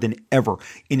more than ever.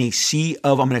 In a sea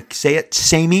of, I'm going to say it,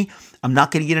 samey. I'm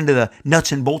not going to get into the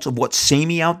nuts and bolts of what's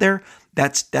samey out there.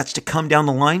 That's to come down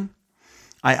the line.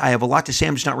 I have a lot to say.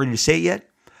 I'm just not ready to say it yet.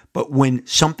 But when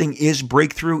something is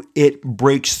breakthrough, it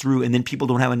breaks through, and then people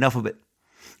don't have enough of it.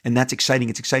 And that's exciting.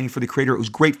 It's exciting for the creator. It was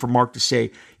great for Mark to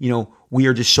say, we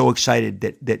are just so excited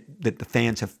that the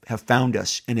fans have found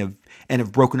us and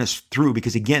have broken us through.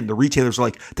 Because again, the retailers are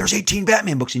like, there's 18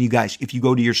 Batman books, and you guys, if you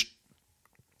go to your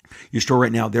store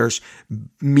right now, there's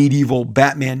medieval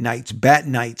Batman Knights, Bat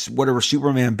Knights, whatever,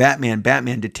 Superman,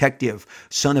 Batman Detective,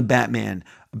 Son of Batman,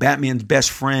 Batman's Best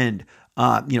Friend,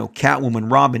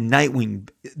 Catwoman, Robin, Nightwing.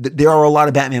 There are a lot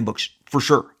of Batman books for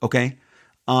sure. Okay.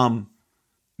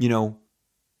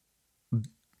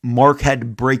 Mark had to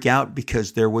break out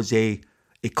because there was a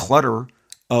clutter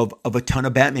of a ton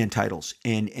of Batman titles,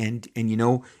 and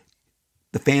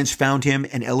the fans found him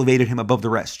and elevated him above the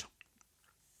rest.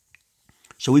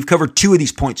 So we've covered 2 of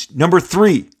these points. Number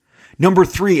three,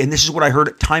 and this is what I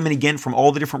heard time and again from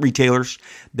all the different retailers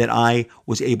that I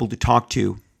was able to talk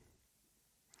to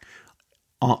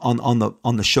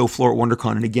on the show floor at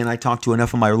WonderCon. And again, I talk to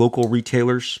enough of my local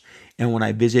retailers, and when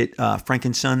I visit Frank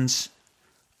 & Sons,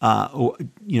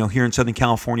 here in Southern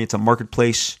California, it's a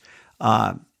marketplace.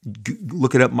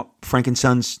 Look it up, Frank &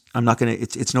 Sons. I'm not gonna.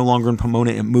 It's no longer in Pomona.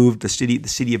 It moved. The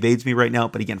city evades me right now.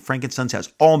 But again, Frank & Sons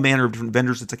has all manner of different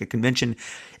vendors. It's like a convention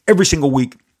every single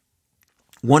week.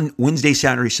 One Wednesday,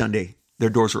 Saturday, Sunday,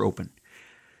 their doors are open.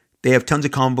 They have tons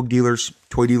of comic book dealers,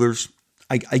 toy dealers.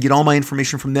 I get all my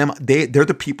information from them. They're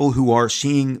the people who are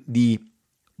seeing the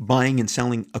buying and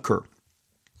selling occur,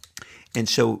 and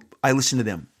so I listen to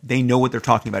them. They know what they're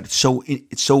talking about. It's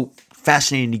so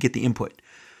fascinating to get the input.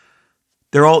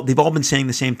 They've all been saying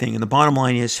the same thing, and the bottom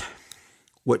line is,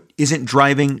 what isn't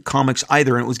driving comics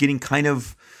either, and it was getting kind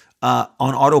of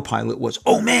on autopilot, was,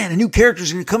 oh man, a new character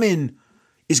is going to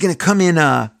come in.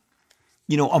 A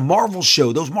Marvel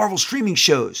show, those Marvel streaming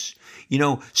shows.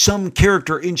 Some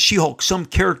character in She-Hulk, some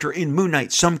character in Moon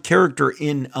Knight, some character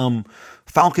in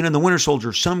Falcon and the Winter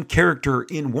Soldier, some character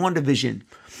in WandaVision.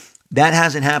 That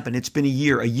hasn't happened. It's been a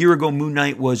year. A year ago, Moon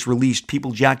Knight was released.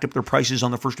 People jacked up their prices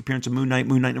on the first appearance of Moon Knight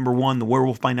number 1, The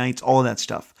Werewolf by Nights, all of that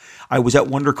stuff. I was at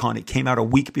WonderCon. It came out a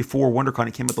week before WonderCon.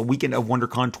 It came out the weekend of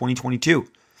WonderCon 2022.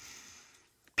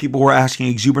 People were asking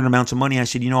exuberant amounts of money. I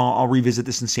said, I'll revisit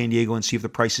this in San Diego and see if the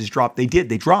prices drop. They did.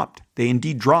 They dropped. They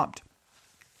indeed dropped.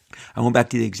 I went back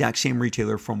to the exact same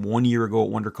retailer from 1 year ago at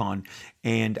WonderCon,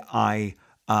 and I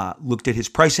looked at his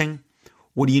pricing.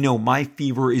 What do you know? My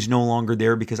fever is no longer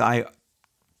there because I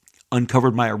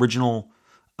uncovered my original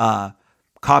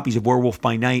copies of Werewolf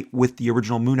by Night with the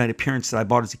original Moon Knight appearance that I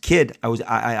bought as a kid.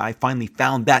 I finally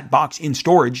found that box in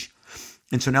storage,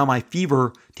 and so now my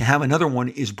fever to have another one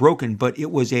is broken. But it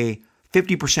was a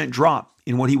 50% drop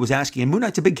in what he was asking. And Moon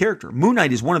Knight's a big character. Moon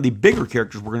Knight is one of the bigger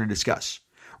characters we're going to discuss,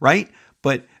 right?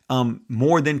 But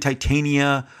more than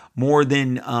Titania, more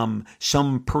than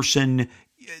some person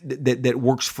that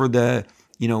works for the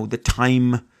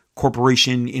Time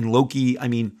Corporation in Loki. I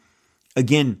mean,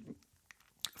 again,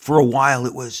 For a while,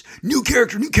 it was new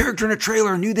character in a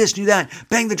trailer, new this, new that,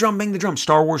 bang the drum,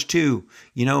 Star Wars 2,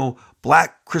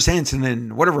 Black Chris Hansen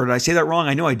and whatever. Did I say that wrong?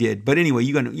 I know I did. But anyway,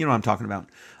 you know what I'm talking about.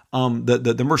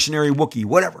 The mercenary Wookiee,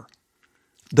 whatever.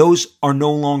 Those are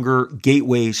no longer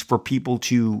gateways for people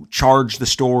to charge the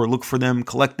store, look for them,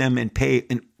 collect them, and pay,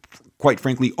 and quite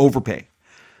frankly, overpay.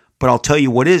 But I'll tell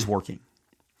you what is working.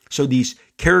 So these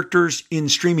characters in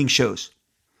streaming shows,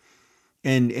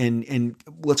 and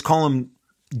let's call them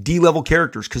D-level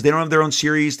characters because they don't have their own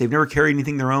series. They've never carried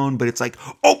anything their own, but it's like,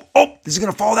 oh, this is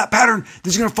going to follow that pattern.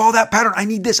 This is going to follow that pattern. I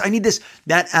need this.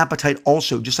 That appetite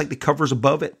also, just like the covers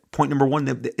above it, point number one,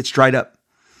 it's dried up.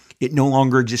 It no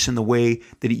longer exists in the way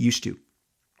that it used to.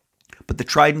 But the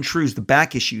tried and trues, the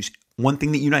back issues, one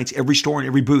thing that unites every store and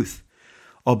every booth,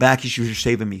 back issues are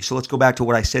saving me. So let's go back to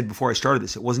what I said before I started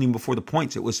this. It wasn't even before the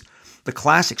points. It was the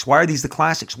classics. Why are these the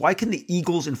classics? Why can the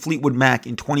Eagles and Fleetwood Mac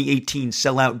in 2018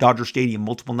 sell out Dodger Stadium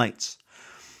multiple nights?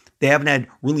 They haven't had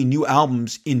really new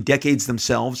albums in decades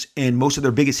themselves, and most of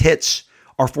their biggest hits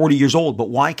are 40 years old. But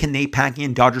why can they pack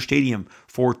in Dodger Stadium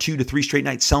for 2 to 3 straight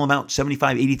nights, sell them out,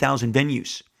 75, 80,000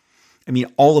 venues? I mean,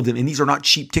 all of them. And these are not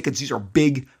cheap tickets. These are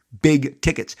big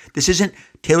tickets. This isn't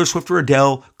Taylor Swift or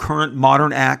Adele, current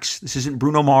modern acts. This isn't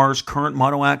Bruno Mars, current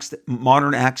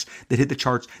modern acts that hit the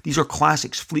charts. These are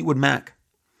classics. Fleetwood Mac,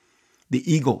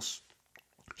 the Eagles,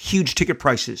 huge ticket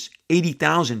prices,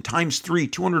 80,000 times 3,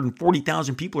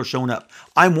 240,000 people are showing up.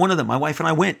 I'm one of them. My wife and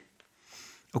I went.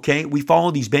 Okay, we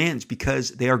follow these bands because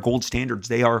they are gold standards.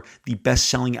 They are the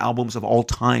best-selling albums of all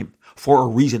time for a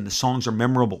reason. The songs are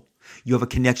memorable. You have a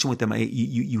connection with them.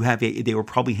 They were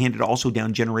probably handed also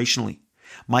down generationally.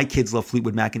 My kids love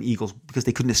Fleetwood Mac and Eagles because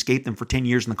they couldn't escape them for 10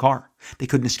 years in the car. They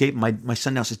couldn't escape. My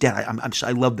son now says, Dad,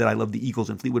 I love that. I love the Eagles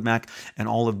and Fleetwood Mac and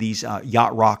all of these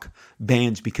yacht rock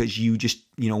bands because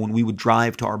when we would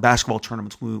drive to our basketball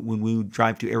tournaments, when we would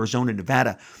drive to Arizona,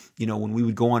 Nevada, when we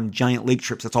would go on giant lake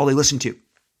trips, that's all they listened to.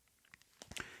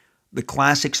 The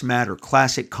classics matter.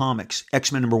 Classic comics.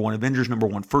 X-Men #1, Avengers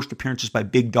 #1, first appearances by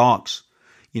big dogs.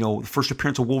 The first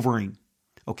appearance of Wolverine,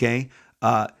 okay,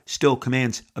 still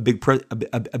commands a big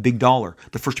dollar.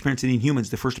 The first appearance of the Inhumans,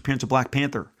 the first appearance of Black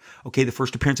Panther, okay, the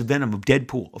first appearance of Venom, of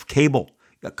Deadpool, of Cable.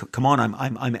 Come on,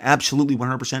 I'm absolutely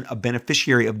 100% a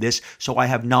beneficiary of this, so I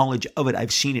have knowledge of it.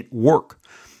 I've seen it work.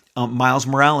 Miles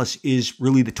Morales is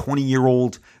really the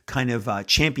 20-year-old kind of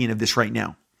champion of this right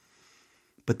now.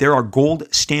 But there are gold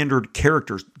standard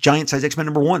characters. Giant size X-Men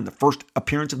 #1, the first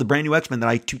appearance of the brand new X-Men that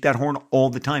I toot that horn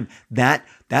all the time. That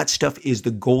stuff is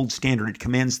the gold standard. It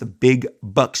commands the big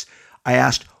bucks. I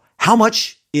asked, how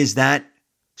much is that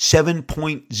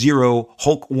 7.0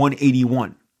 Hulk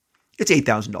 181? It's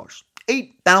 $8,000.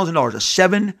 $8,000. A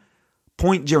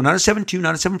 7.0, not a 7.2,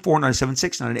 not a 7.4, not a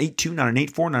 7.6, not an 8.2, not an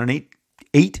 8.4, not an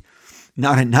 8.8,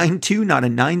 not a 9.2, not a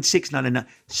 9.6, not a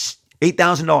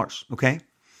 $8,000. Okay.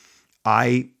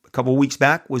 A couple of weeks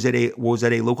back was at a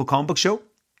local comic book show.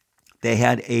 They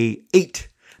had a 8.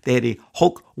 They had a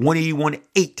Hulk 181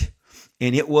 8,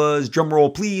 and it was, drum roll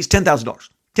please,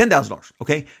 $10,000. $10,000.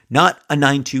 Okay, not a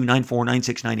 9.2, 9.4,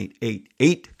 9.6,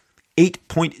 9.8,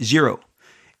 8.0,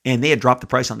 and they had dropped the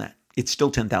price on that. It's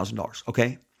still $10,000.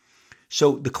 Okay,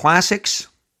 so the classics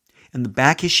and the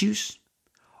back issues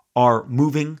are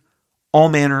moving all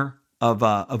manner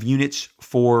of units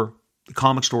for the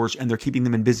comic stores, and they're keeping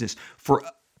them in business.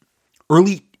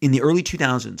 In the early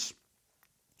 2000s,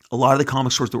 a lot of the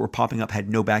comic stores that were popping up had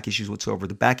no back issues whatsoever.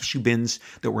 The back issue bins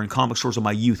that were in comic stores of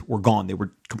my youth were gone. They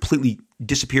were completely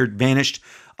disappeared, vanished,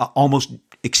 almost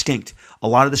extinct. A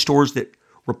lot of the stores that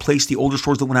replaced the older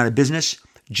stores that went out of business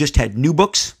just had new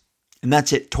books, and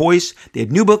that's it. Toys, they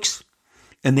had new books,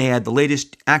 and they had the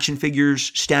latest action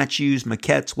figures, statues,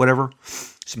 maquettes, whatever,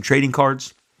 some trading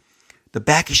cards. The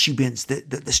back issue bins,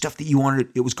 the stuff that you wanted,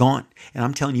 it was gone. And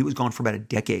I'm telling you, it was gone for about a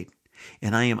decade.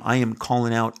 And I am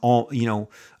calling out all,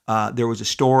 there was a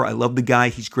store. I love the guy.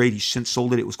 He's great. He's since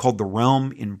sold it. It was called The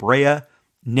Realm in Brea.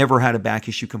 Never had a back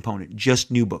issue component.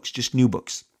 Just new books.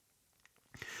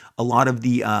 A lot of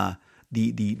the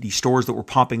stores that were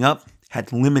popping up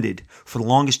had limited, for the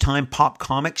longest time, Pop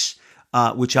Comics,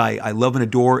 which I love and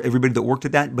adore everybody that worked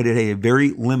at that, but it had a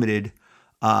very limited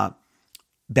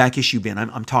back issue bin.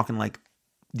 I'm talking like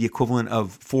the equivalent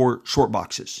of 4 short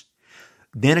boxes.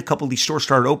 Then a couple of these stores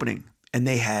started opening, and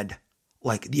they had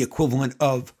like the equivalent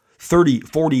of 30,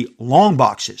 40 long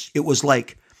boxes. It was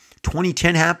like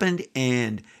 2010 happened,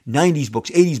 and 90s books,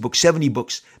 80s books, 70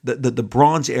 books, the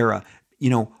Bronze era,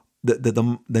 the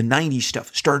 90s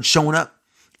stuff started showing up.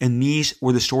 And these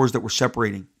were the stores that were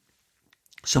separating.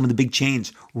 Some of the big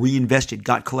chains reinvested,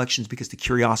 got collections because the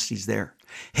curiosity's there.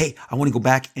 Hey, I want to go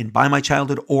back and buy my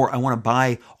childhood, or I want to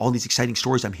buy all these exciting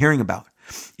stories I'm hearing about.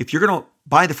 If you're going to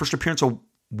buy the first appearance of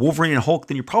Wolverine and Hulk,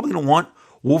 then you're probably going to want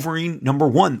Wolverine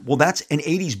 #1. Well, that's an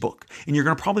 80s book. And you're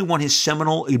going to probably want his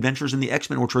seminal adventures in the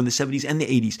X-Men, which are in the 70s and the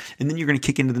 80s. And then you're going to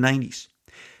kick into the 90s.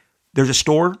 There's a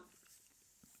store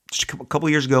just a couple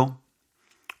of years ago,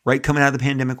 right, coming out of the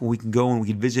pandemic, where we can go and we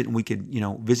could visit, and we could,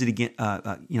 visit again,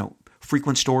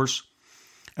 frequent stores.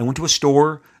 I went to a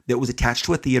store that was attached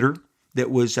to a theater that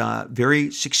was a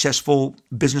very successful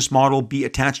business model, be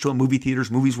attached to a movie theaters.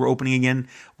 Movies were opening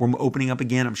up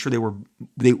again. I'm sure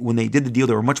when they did the deal,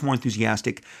 they were much more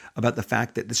enthusiastic about the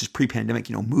fact that this is pre-pandemic.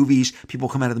 Movies, people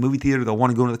come out of the movie theater, they'll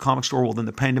want to go into the comic store. Well, then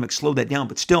the pandemic slowed that down,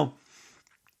 but still,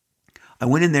 I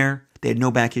went in there, they had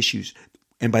no back issues.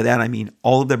 And by that, I mean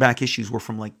all of their back issues were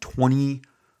from like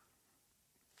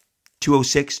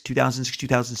 2006,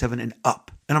 2007, and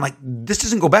up. And I'm like, this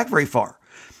doesn't go back very far.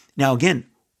 Now, again,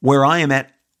 where I am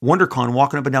at WonderCon,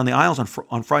 walking up and down the aisles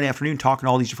on Friday afternoon, talking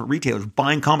to all these different retailers,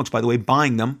 buying comics, by the way,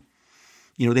 buying them.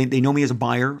 They know me as a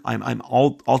buyer. I'm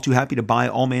all too happy to buy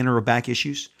all manner of back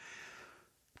issues,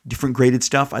 different graded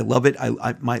stuff. I love it.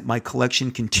 My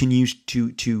collection continues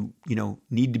to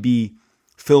need to be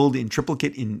filled in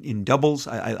triplicate, in doubles.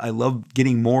 I love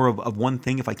getting more of one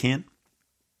thing if I can.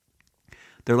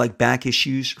 They're like back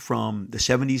issues from the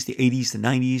 70s, the 80s, the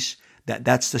 90s.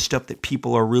 That's the stuff that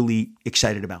people are really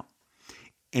excited about.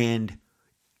 And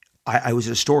I was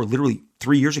at a store literally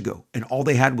 3 years ago, and all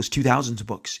they had was 2000s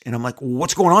books. And I'm like,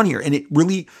 what's going on here? And it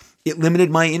limited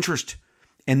my interest.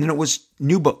 And then it was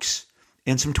new books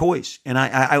and some toys. And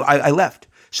I left.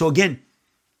 So again,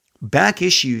 back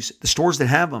issues, the stores that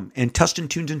have them, and Tustin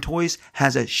Tunes and Toys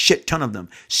has a shit ton of them.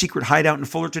 Secret Hideout in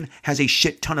Fullerton has a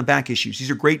shit ton of back issues.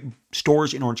 These are great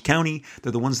stores in Orange County.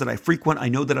 They're the ones that I frequent. I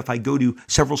know that if I go to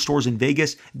several stores in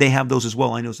Vegas, they have those as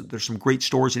well. I know that there's some great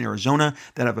stores in Arizona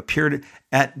that I've appeared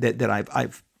at that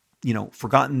I've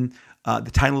forgotten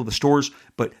the title of the stores,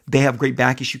 but they have great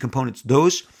back issue components.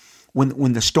 Those,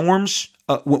 when the storms,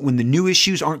 when the new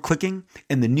issues aren't clicking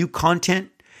and the new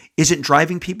content isn't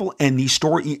driving people, and these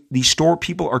store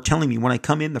people are telling me when I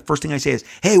come in, the first thing I say is,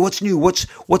 "Hey, what's new?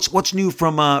 What's new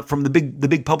from the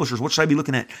big publishers? What should I be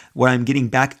looking at?" What I'm getting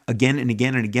back again and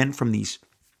again and again from these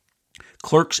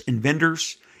clerks and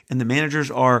vendors and the managers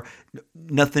are,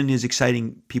 nothing is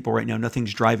exciting people right now.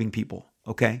 Nothing's driving people.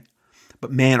 Okay,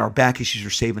 but man, our back issues are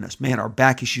saving us. Man, our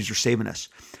back issues are saving us.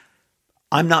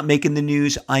 I'm not making the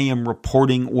news. I am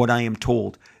reporting what I am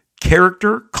told.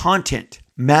 Character content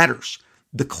matters.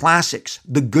 The classics,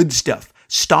 the good stuff,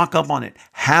 stock up on it,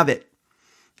 have it.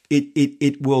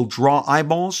 It will draw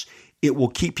eyeballs. It will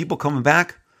keep people coming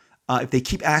back. If they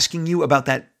keep asking you about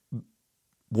that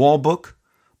wall book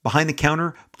behind the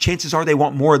counter, chances are they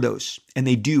want more of those, and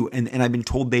they do. And I've been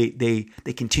told they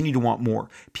continue to want more.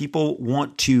 People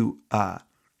want to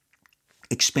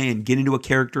expand, get into a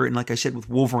character, and like I said with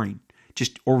Wolverine,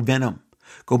 or Venom.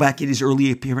 Go back at his early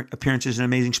appearances in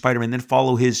Amazing Spider-Man, then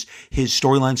follow his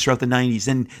storylines throughout the 90s,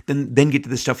 then get to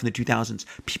the stuff in the 2000s.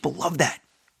 People love that.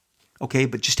 Okay,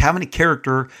 but just having a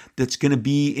character that's going to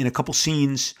be in a couple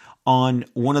scenes on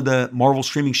one of the Marvel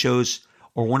streaming shows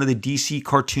or one of the DC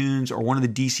cartoons or one of the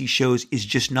DC shows is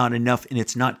just not enough, and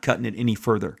it's not cutting it any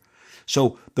further.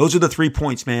 So those are the 3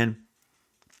 points, man.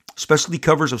 Specialty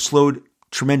covers have slowed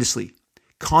tremendously.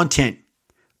 Content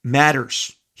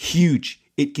matters. Huge.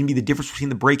 It can be the difference between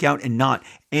the breakout and not.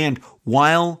 And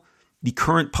while the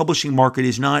current publishing market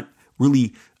is not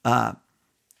really,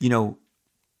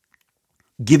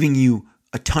 giving you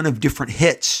a ton of different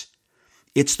hits,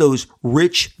 it's those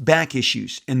rich back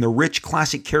issues and the rich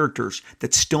classic characters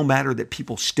that still matter, that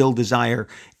people still desire.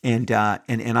 And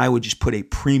I would just put a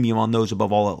premium on those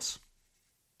above all else.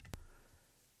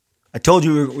 I told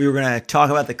you we were going to talk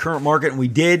about the current market, and we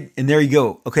did, and there you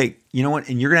go. Okay, you know what?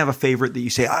 And you're going to have a favorite that you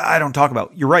say, I don't talk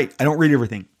about. You're right. I don't read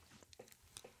everything.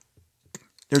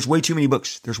 There's way too many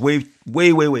books. There's way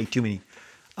too many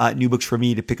new books for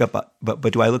me to pick up. But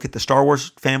do I look at the Star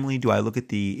Wars family? Do I look at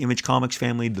the Image Comics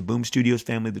family, the Boom Studios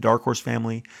family, the Dark Horse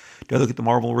family? Do I look at the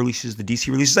Marvel releases, the DC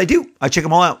releases? I do. I check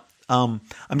them all out. I'm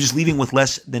just leaving with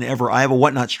less than ever. I have a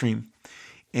Whatnot stream,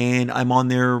 and I'm on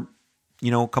there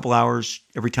a couple hours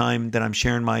every time that I'm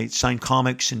sharing my signed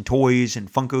comics and toys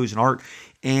and Funkos and art.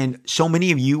 And so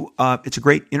many of you, it's a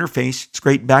great interface. It's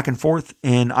great back and forth.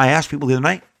 And I asked people the other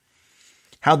night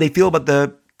how they feel about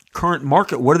the current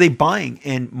market. What are they buying?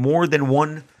 And more than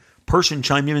one person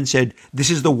chimed in and said,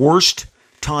 this is the worst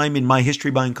time in my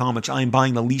history buying comics. I am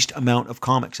buying the least amount of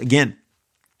comics. Again,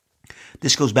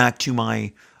 this goes back to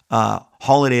my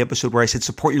holiday episode where I said,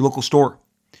 support your local store.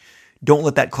 Don't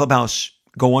let that clubhouse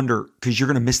go under because you're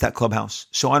going to miss that clubhouse.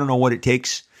 So I don't know what it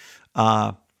takes.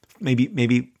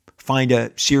 Maybe find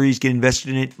a series, get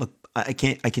invested in it. Look, I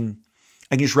can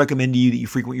just recommend to you that you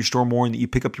frequent your store more and that you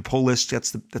pick up your pull list.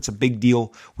 That's a big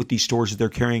deal with these stores that they're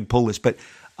carrying pull lists. But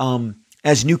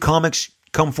as new comics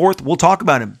come forth, we'll talk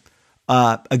about them.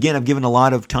 Again, I've given a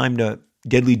lot of time to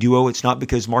Deadly Duo. It's not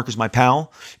because Mark is my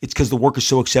pal. It's because the work is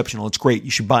so exceptional. It's great. You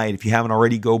should buy it. If you haven't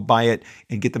already, go buy it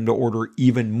and get them to order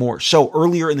even more. So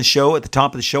earlier in the show, at the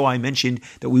top of the show, I mentioned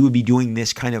that we would be doing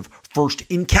this kind of first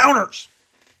encounters.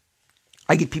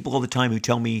 I get people all the time who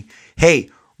tell me, hey,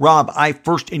 Rob, I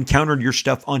first encountered your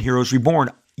stuff on Heroes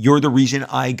Reborn. You're the reason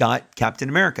I got Captain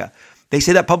America. They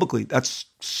say that publicly. That's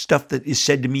stuff that is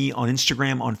said to me on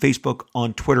Instagram, on Facebook,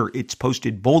 on Twitter. It's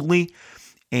posted boldly.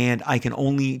 And I can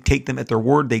only take them at their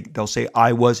word. They'll say,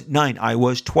 I was 9, I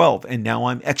was 12, and now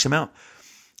I'm X amount.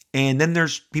 And then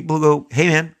there's people who go, hey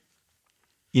man,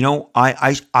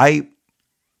 I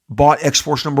bought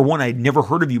X-Force #1. I had never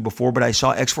heard of you before, but I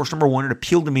saw X-Force #1. It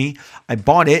appealed to me. I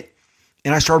bought it,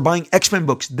 and I started buying X-Men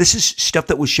books. This is stuff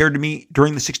that was shared to me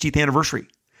during the 60th anniversary.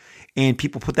 And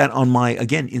people put that on my,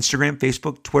 again, Instagram,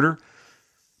 Facebook, Twitter.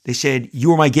 They said, you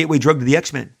were my gateway drug to the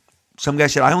X-Men. Some guy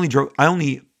said, I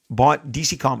only bought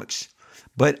DC Comics,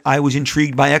 but I was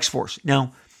intrigued by X-Force.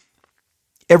 Now,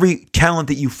 every talent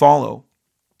that you follow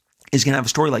is going to have a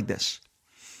story like this.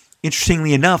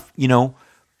 Interestingly enough,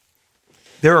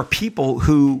 there are people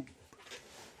who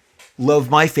love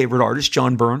my favorite artist,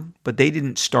 John Byrne, but they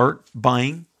didn't start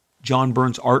buying John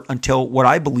Byrne's art until what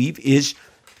I believe is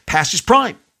past his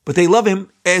prime. But they love him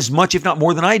as much, if not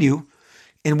more than I do.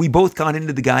 And we both got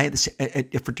into the guy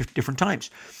at different times.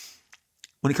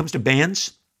 When it comes to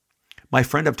bands, my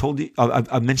friend,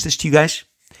 I've mentioned this to you guys.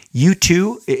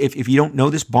 U2, if you don't know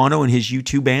this, Bono and his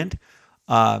U2 band,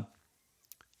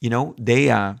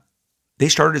 they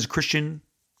started as a Christian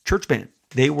church band.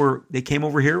 They came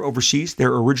over here overseas.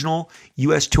 Their original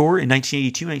U.S. tour in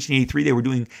 1982, 1983, they were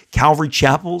doing Calvary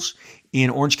Chapels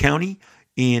in Orange County,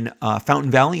 in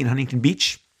Fountain Valley, in Huntington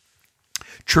Beach.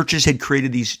 Churches had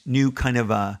created these new kind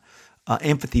of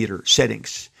amphitheater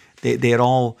settings. They had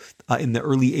all, in the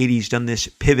early 80s, done this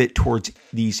pivot towards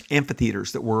these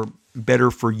amphitheaters that were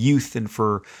better for youth and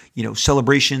for,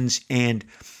 celebrations. And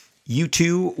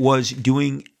U2 was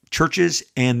doing churches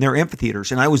and their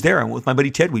amphitheaters. And I was there. I went with my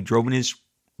buddy Ted. We drove in his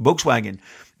Volkswagen.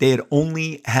 They had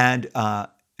only had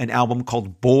an album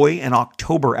called Boy and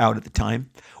October out at the time.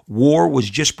 War was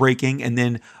just breaking. And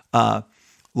then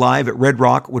Live at Red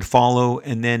Rock would follow.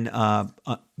 And then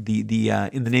the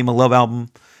In the Name of Love album,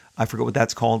 I forget what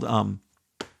that's called. And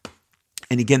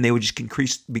again, they would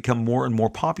just become more and more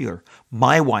popular.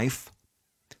 My wife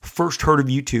first heard of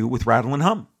U2 with Rattle and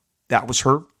Hum. That was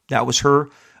her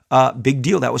big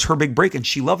deal. That was her big break. And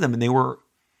she loved them. And they were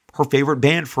her favorite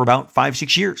band for about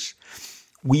 5-6 years.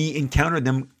 We encountered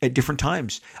them at different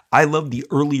times. I love the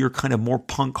earlier kind of more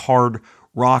punk, hard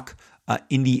rock,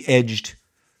 indie-edged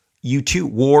U2.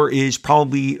 War is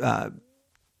probably...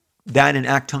 that and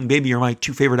Achtung Baby are my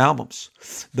two favorite albums.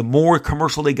 The more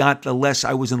commercial they got, the less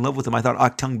I was in love with them. I thought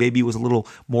Achtung Baby was a little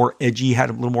more edgy,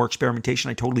 had a little more experimentation.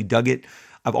 I totally dug it.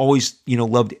 I've always,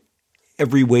 loved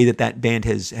every way that band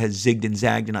has zigged and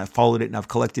zagged, and I've followed it and I've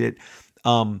collected it.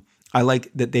 I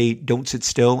like that they don't sit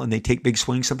still and they take big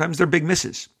swings. Sometimes they're big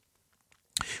misses.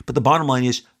 But the bottom line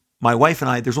is, my wife and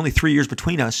I, there's only 3 years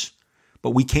between us, but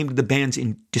we came to the bands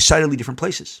in decidedly different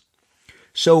places.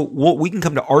 So we can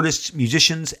come to artists,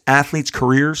 musicians, athletes,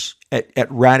 careers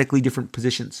at radically different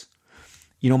positions.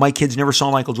 My kids never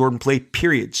saw Michael Jordan play,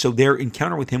 period. So their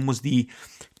encounter with him was the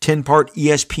 10-part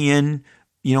ESPN,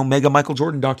 Mega Michael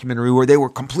Jordan documentary where they were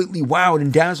completely wowed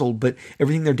and dazzled. But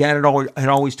everything their dad had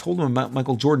always told them about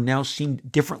Michael Jordan now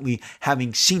seemed differently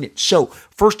having seen it. So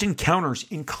first encounters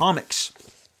in comics.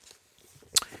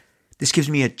 This gives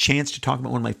me a chance to talk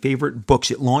about one of my favorite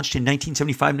books. It launched in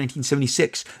 1975,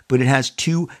 1976, but it has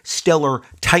two stellar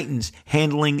titans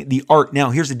handling the art.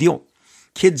 Now, here's the deal.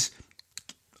 Kids,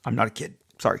 I'm not a kid,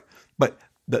 sorry, but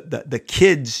the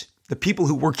kids, the people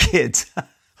who were kids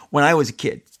when I was a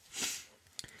kid,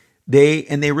 they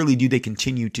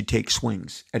continue to take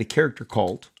swings at a character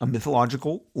called, a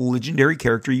mythological, legendary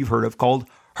character you've heard of called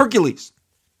Hercules.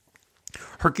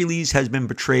 Hercules has been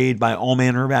portrayed by all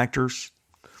manner of actors.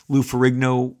 Lou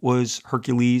Ferrigno was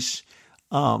Hercules.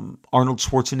 Arnold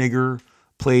Schwarzenegger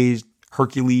plays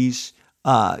Hercules.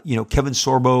 Kevin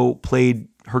Sorbo played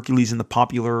Hercules in the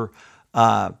popular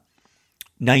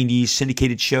 90s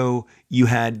syndicated show. You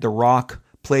had The Rock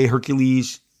play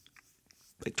Hercules,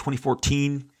 like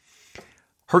 2014.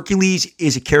 Hercules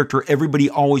is a character everybody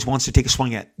always wants to take a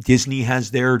swing at. Disney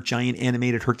has their giant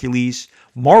animated Hercules.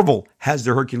 Marvel has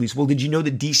their Hercules. Well, did you know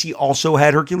that DC also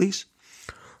had Hercules?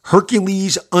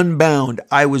 Hercules Unbound.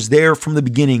 I was there from the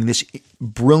beginning. This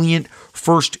brilliant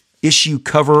first issue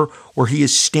cover where he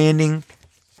is standing,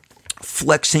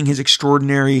 flexing his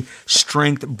extraordinary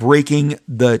strength, breaking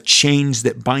the chains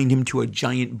that bind him to a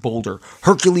giant boulder.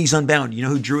 Hercules Unbound. You know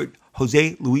who drew it?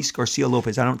 Jose Luis Garcia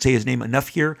Lopez. I don't say his name enough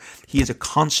here. He is a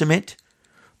consummate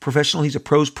professional. He's a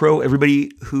pros pro.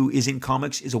 Everybody who is in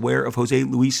comics is aware of Jose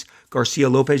Luis Garcia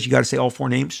Lopez. You got to say all four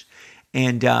names.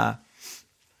 And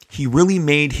he really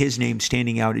made his name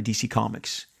standing out at DC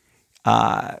Comics.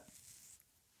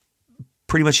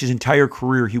 Pretty much his entire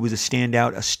career, he was a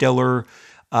standout, a stellar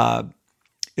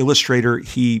illustrator.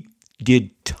 He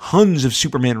did tons of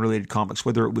Superman-related comics,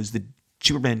 whether it was the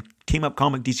Superman team-up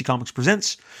comic DC Comics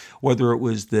Presents, whether it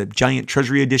was the Giant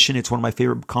Treasury Edition. It's one of my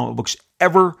favorite comic books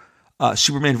ever.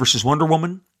 Superman versus Wonder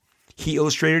Woman. He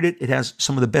illustrated it. It has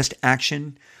some of the best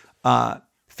action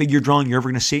figure drawing you're ever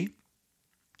going to see.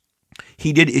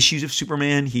 He did issues of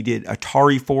Superman. He did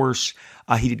Atari Force.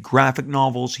 He did graphic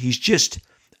novels. He's just,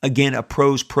 again, a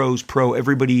pros pro.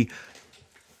 Everybody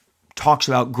talks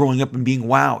about growing up and being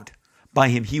wowed by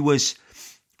him. He was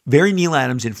very Neil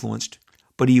Adams influenced,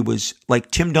 but he was like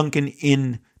Tim Duncan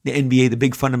in the NBA, the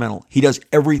big fundamental. He does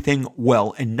everything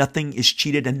well, and nothing is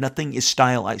cheated and nothing is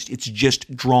stylized. It's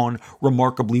just drawn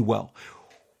remarkably well.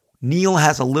 Neil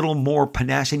has a little more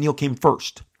panache, and Neil came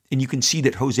first. And you can see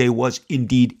that Jose was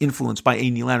indeed influenced by a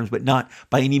Neil Adams, but not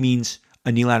by any means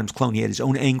a Neil Adams clone. He had his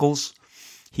own angles.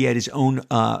 He had his own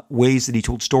ways that he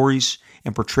told stories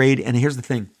and portrayed. And here's the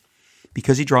thing.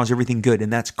 Because he draws everything good,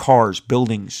 and that's cars,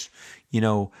 buildings,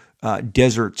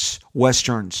 deserts,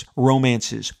 westerns,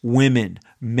 romances, women,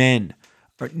 men,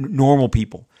 normal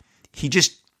people. He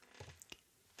just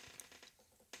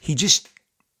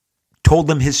told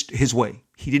them his way.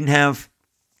 He didn't have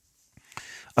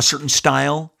a certain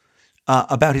style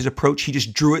about his approach. He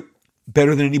just drew it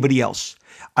better than anybody else.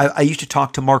 I used to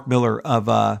talk to Mark Miller of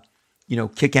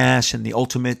Kick-Ass and the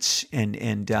Ultimates and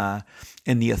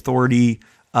the Authority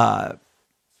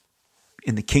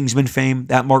in the Kingsman fame.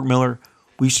 That Mark Miller.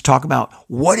 We used to talk about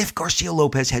what if Garcia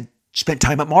Lopez had spent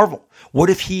time at Marvel? What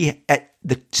if he, at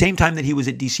the same time that he was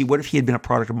at DC, what if he had been a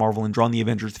product of Marvel and drawn the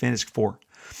Avengers, the Fantastic Four?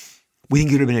 We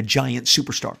think he would have been a giant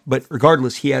superstar. But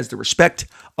regardless, he has the respect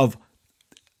of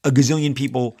a gazillion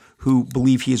people who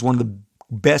believe he is one of the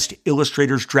best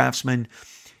illustrators, draftsmen.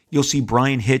 You'll see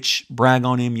Brian Hitch brag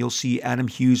on him. You'll see Adam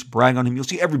Hughes brag on him. You'll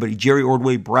see everybody. Jerry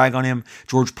Ordway brag on him.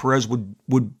 George Perez would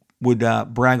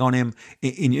brag on him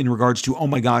in regards to, oh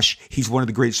my gosh, he's one of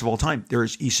the greatest of all time.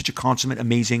 He's such a consummate,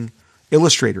 amazing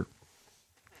illustrator.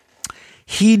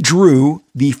 He drew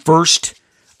the first,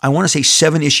 I want to say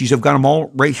 7 issues. I've got them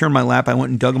all right here in my lap. I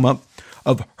went and dug them up,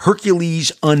 of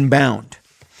Hercules Unbound.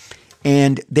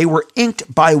 And they were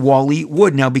inked by Wally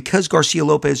Wood. Now, because Garcia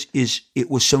Lopez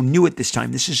it was so new at this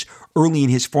time, this is early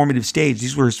in his formative stage.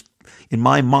 These were, in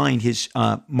my mind,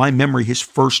 my memory, his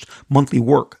first monthly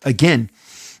work. Again,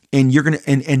 and you're gonna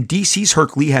and DC's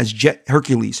Hercules has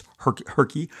DC's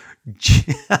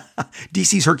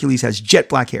Hercules has jet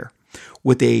black hair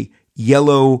with a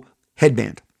yellow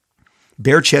headband,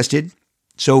 bare chested.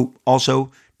 So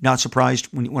also not surprised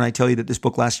when I tell you that this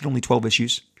book lasted only 12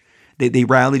 issues. They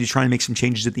rallied to try and make some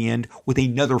changes at the end with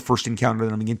another first encounter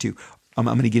that I'm going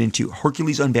to get into.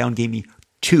 Hercules Unbound gave me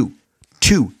two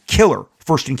killer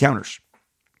first encounters.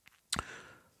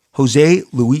 Jose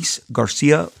Luis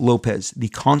Garcia Lopez, the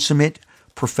consummate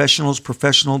professional,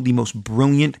 the most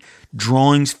brilliant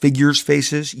drawings, figures,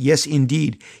 faces. Yes,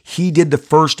 indeed. He did the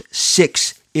first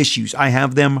 6 issues. I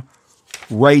have them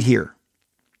right here.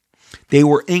 They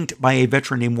were inked by a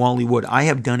veteran named Wally Wood. I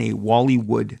have done a Wally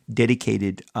Wood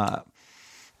dedicated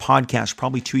podcast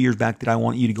probably 2 years back that I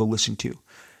want you to go listen to.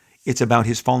 It's about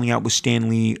his falling out with Stan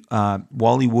Lee.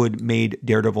 Wally Wood made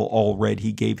Daredevil all red.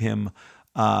 He gave him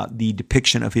the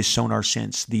depiction of his sonar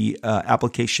sense, the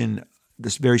application,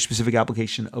 this very specific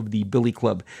application of the Billy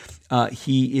Club.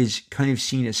 He is kind of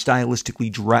seen as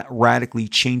stylistically radically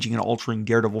changing and altering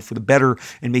Daredevil for the better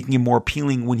and making him more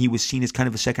appealing when he was seen as kind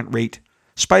of a second-rate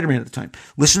Spider-Man at the time.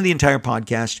 Listen to the entire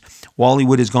podcast. Wally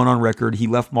Wood has gone on record. He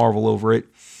left Marvel over it.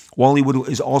 Wally Wood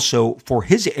is also, for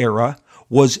his era,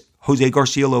 was Jose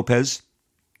Garcia Lopez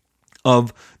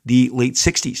of the late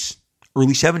 60s,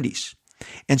 early 70s.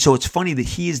 And so it's funny that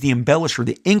he is the embellisher,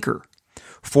 the inker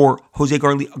for Jose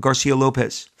Garcia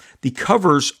Lopez. The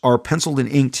covers are penciled and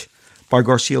inked by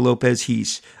Garcia Lopez.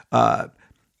 He's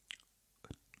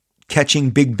catching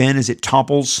Big Ben as it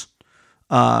topples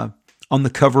on the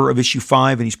cover of issue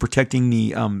 5, and he's protecting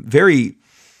the very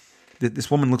this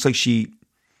woman looks like she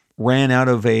ran out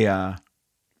of a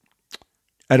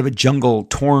jungle,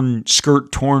 torn skirt,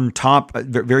 torn top,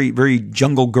 very, very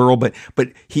jungle girl. But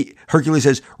Hercules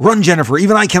says, "Run, Jennifer.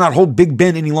 Even I cannot hold Big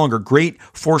Ben any longer." Great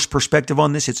forced perspective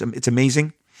on this. It's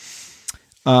amazing.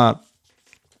 The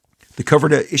cover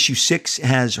to issue 6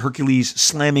 has Hercules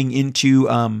slamming into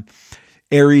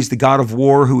Ares, the god of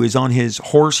war, who is on his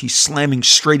horse. He's slamming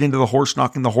straight into the horse,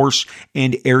 knocking the horse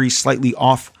and Ares slightly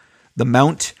off the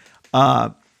mount.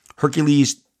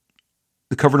 Hercules,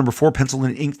 the cover number 4, pencil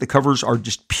and ink. The covers are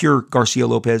just pure Garcia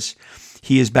Lopez.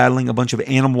 He is battling a bunch of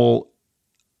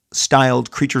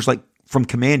animal-styled creatures like from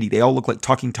Commandy. They all look like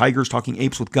talking tigers, talking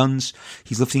apes with guns.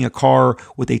 He's lifting a car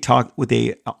with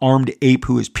a armed ape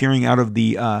who is peering out of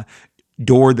the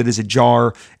door that is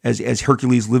ajar as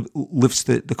Hercules lifts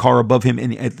the car above him,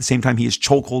 and at the same time he is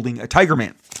choke holding a tiger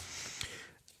man.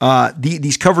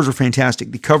 These covers are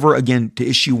fantastic. The cover, again, to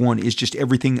issue 1 is just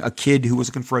everything a kid who was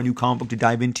looking for a new comic book to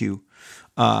dive into.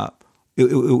 It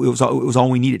was all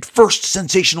we needed. First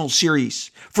sensational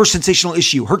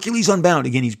issue, Hercules Unbound.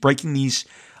 Again, he's breaking these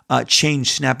chains,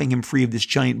 snapping him free of this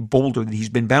giant boulder that he's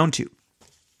been bound to.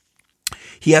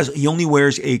 He only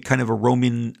wears a kind of a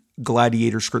Roman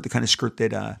gladiator skirt, the kind of skirt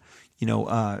that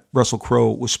Russell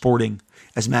Crowe was sporting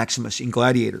as Maximus in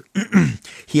Gladiator.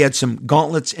 He had some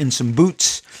gauntlets and some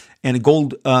boots and a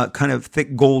gold, kind of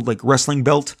thick gold like wrestling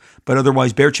belt, but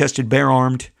otherwise bare-chested,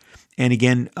 bare-armed, and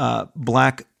again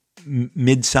black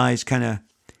mid-size kind of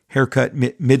haircut,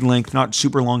 mid-length, not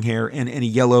super long hair, and a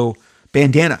yellow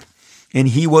bandana. And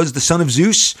he was the son of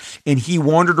Zeus, and he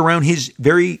wandered around his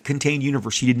very contained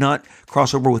universe. He did not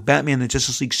cross over with Batman, the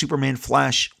Justice League, Superman,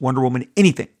 Flash, Wonder Woman,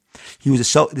 anything.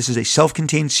 This is a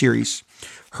self-contained series,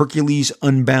 Hercules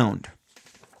Unbound.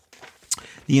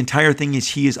 The entire thing is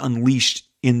he is unleashed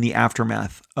in the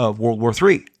aftermath of World War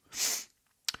III.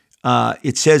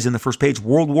 It says in the first page,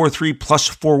 World War III plus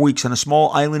 4 weeks on a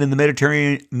small island in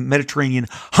the Mediterranean,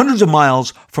 hundreds of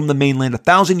miles from the mainland,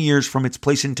 1,000 years from its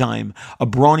place in time. A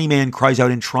brawny man cries out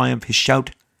in triumph, his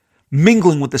shout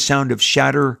mingling with the sound of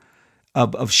shattering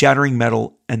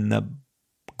metal and the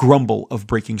grumble of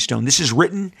breaking stone. These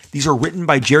are written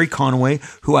by Jerry Conway,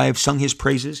 who I have sung his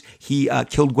praises. He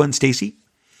killed Gwen Stacy,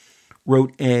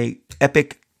 wrote a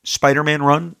epic Spider-Man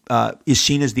run, is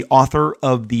seen as the author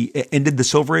of ended the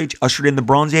Silver Age, ushered in the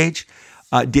Bronze Age,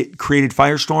 created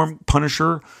Firestorm,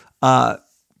 Punisher,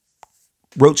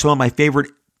 wrote some of my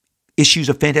favorite issues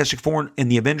of Fantastic Four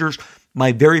and the Avengers.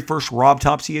 My very first Rob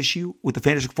Topsy issue with the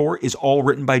Fantastic Four is all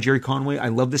written by Jerry Conway. I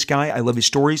love this guy. I love his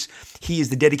stories. He is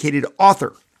the dedicated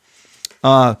author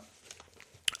of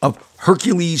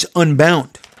Hercules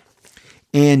Unbound.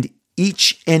 And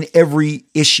each and every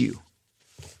issue,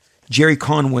 Jerry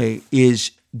Conway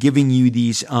is giving you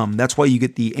these, that's why you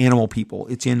get the animal people.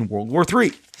 It's in World War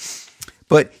III.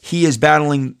 But he is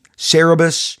battling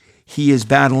Cerberus. He is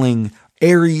battling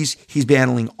Ares. He's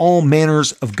battling all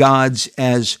manners of gods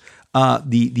as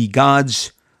the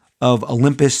gods of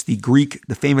Olympus,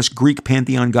 the famous Greek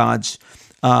pantheon gods,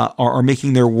 are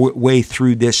making their way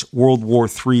through this World War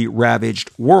III ravaged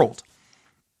world.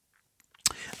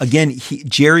 Again,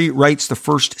 Jerry writes the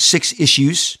first 6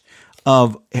 issues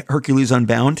of Hercules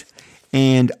Unbound,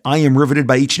 and I am riveted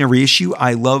by each and every issue.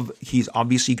 He's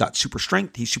obviously got super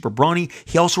strength. He's super brawny.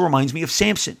 He also reminds me of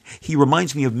Samson. He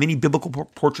reminds me of many biblical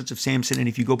portraits of Samson. And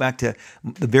if you go back to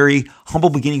the very humble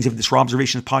beginnings of this Raw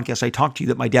Observations podcast, I talked to you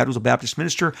that my dad was a Baptist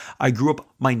minister. I grew up,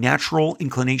 my natural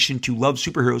inclination to love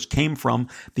superheroes came from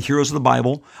the heroes of the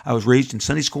Bible. I was raised in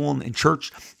Sunday school and in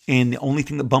church. And the only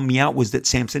thing that bummed me out was that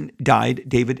Samson died,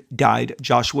 David died,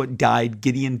 Joshua died,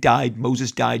 Gideon died,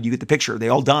 Moses died. You get the picture. They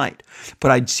all died. But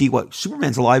I'd see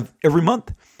Superman's alive every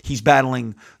month. He's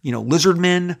battling, lizard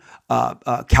men,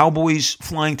 cowboys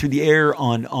flying through the air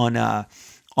on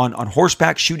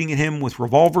horseback, shooting at him with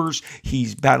revolvers.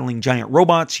 He's battling giant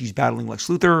robots. He's battling Lex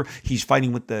Luthor. He's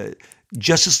fighting with the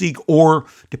Justice League, or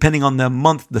depending on the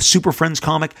month, the Super Friends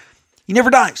comic. He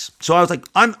never dies. So I was like,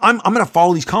 I'm going to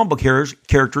follow these comic book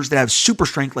characters that have super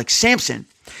strength like Samson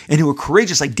and who are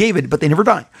courageous like David, but they never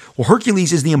die. Well,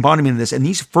 Hercules is the embodiment of this. And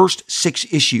these first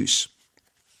 6 issues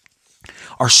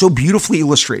are so beautifully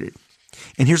illustrated.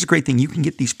 And here's the great thing. You can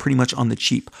get these pretty much on the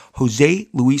cheap. Jose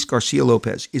Luis Garcia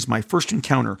Lopez is my first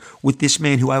encounter with this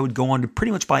man who I would go on to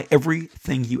pretty much buy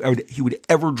everything he would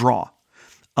ever draw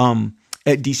at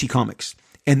DC Comics.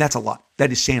 And that's a lot.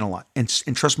 That is saying a lot. And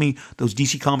trust me, those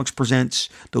DC Comics Presents,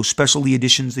 those specialty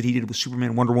editions that he did with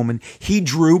Superman, Wonder Woman, he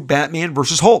drew Batman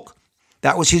versus Hulk.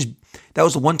 That was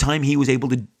the one time he was able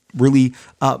to really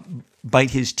bite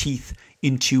his teeth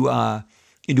into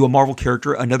into a Marvel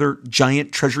character, another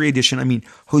giant treasury edition. I mean,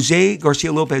 Jose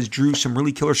Garcia Lopez drew some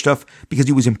really killer stuff because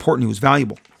he was important, he was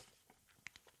valuable.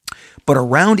 But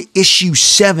around issue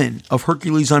 7 of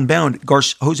Hercules Unbound,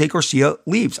 Jose Garcia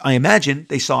leaves. I imagine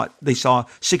they saw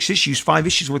 6 issues, 5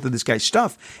 issues worth of this guy's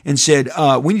stuff, and said,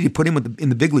 we need to put him in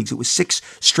the big leagues. It was 6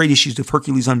 straight issues of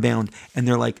Hercules Unbound, and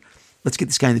they're like, let's get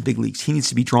this guy in the big leagues. He needs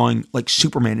to be drawing like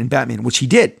Superman and Batman, which he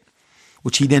did,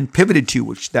 which he then pivoted to,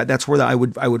 which that's where I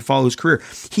would follow his career.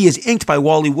 He is inked by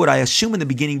Wally Wood, I assume in the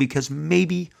beginning, because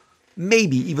maybe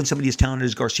even somebody as talented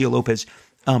as Garcia Lopez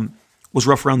was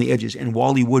rough around the edges, and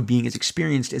Wally Wood, being as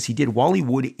experienced as he did, Wally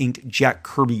Wood inked Jack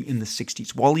Kirby in the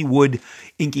 60s. Wally Wood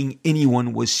inking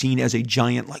anyone was seen as a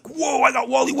giant, like, whoa, I got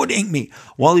Wally Wood to ink me.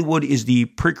 Wally Wood is the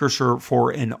precursor for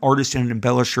an artist and an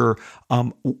embellisher,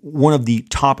 one of the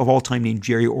top of all time, named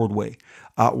Jerry Ordway.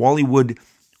 Wally Wood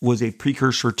was a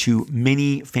precursor to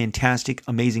many fantastic,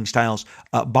 amazing styles.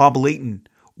 Bob Layton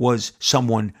was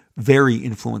someone very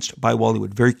influenced by Wally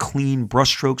Wood. Very clean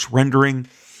brushstrokes, rendering.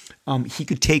 He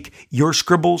could take your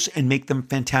scribbles and make them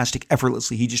fantastic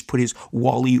effortlessly. He just put his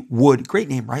Wally Wood, great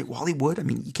name, right? Wally Wood. I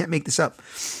mean, you can't make this up.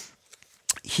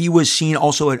 He was seen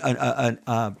also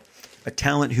a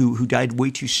talent who died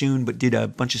way too soon, but did a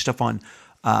bunch of stuff on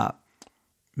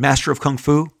Master of Kung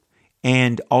Fu,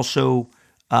 and also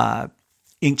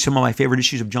inked some of my favorite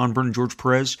issues of John Byrne and George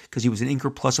Perez, because he was an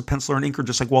inker plus a penciler and inker,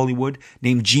 just like Wally Wood,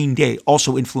 named Gene Day,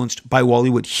 also influenced by Wally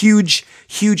Wood. Huge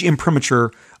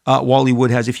imprimatur Wally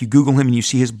Wood has, if you Google him and you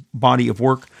see his body of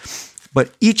work. But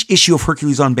each issue of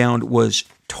Hercules Unbound was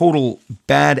total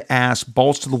badass,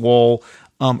 balls to the wall.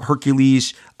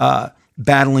 Hercules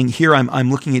battling. Here I'm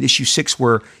looking at issue 6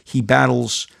 where he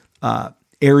battles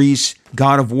Ares,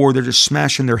 god of war. They're just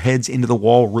smashing their heads into the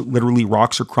wall. Literally,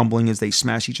 rocks are crumbling as they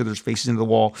smash each other's faces into the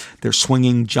wall. They're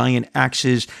swinging giant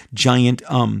axes, giant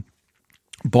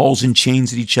balls and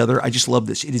chains at each other. I just love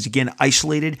this. It is, again,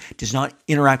 isolated, does not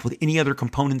interact with any other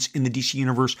components in the DC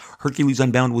universe. Hercules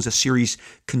Unbound was a series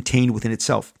contained within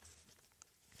itself.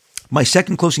 My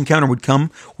second close encounter would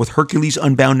come with Hercules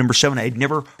Unbound number 7. I had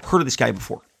never heard of this guy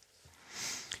before.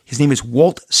 His name is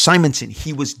Walt Simonson.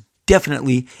 He was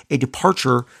definitely a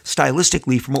departure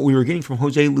stylistically from what we were getting from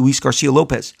Jose Luis Garcia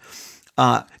Lopez.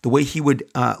 The way he would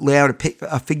lay out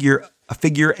a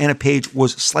figure and a page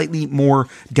was slightly more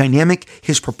dynamic.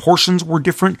 His proportions were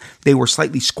different. They were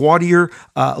slightly squattier,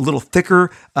 a little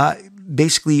thicker,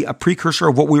 basically a precursor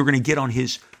of what we were going to get on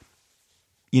his,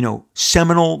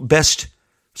 seminal, best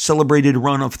celebrated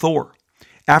run of Thor.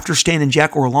 After Stan and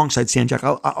Jack, or alongside Stan and Jack,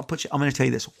 I'm going to tell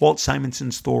you this. Walt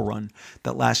Simonson's Thor run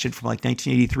that lasted from like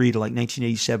 1983 to like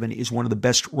 1987 is one of the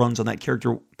best runs on that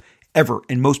character ever.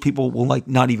 And most people will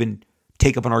not even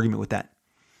take up an argument with that.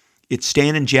 It's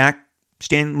Stan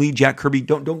Lee, Jack Kirby.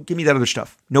 Don't give me that other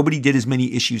stuff. Nobody did as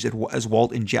many issues as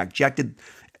Walt and Jack. Jack did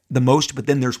the most, but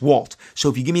then there's Walt. So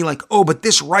if you give me but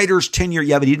this writer's tenure,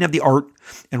 yeah, but he didn't have the art,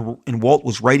 and Walt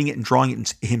was writing it and drawing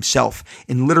it himself.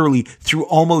 And literally through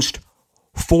almost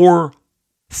 4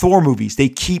 Thor movies, they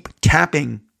keep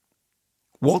tapping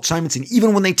Walt Simonson.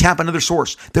 Even when they tap another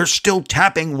source, they're still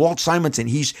tapping Walt Simonson.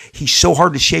 He's so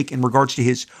hard to shake in regards to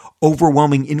his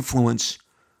overwhelming influence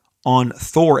on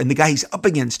Thor. And the guy he's up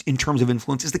against in terms of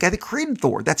influence is the guy that created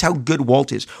Thor. That's how good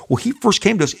Walt is. Well, he first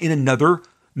came to us in another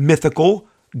mythical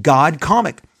god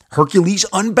comic, Hercules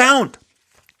Unbound.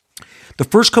 The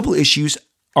first couple of issues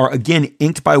are, again,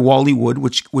 inked by Wally Wood,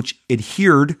 which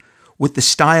adhered with the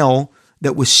style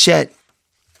that was set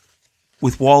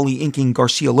with Wally inking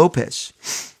Garcia Lopez.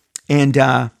 And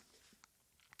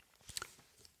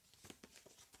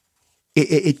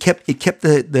it kept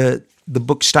the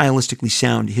book stylistically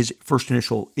sound, his first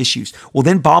initial issues. Well,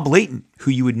 then Bob Layton,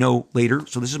 who you would know later.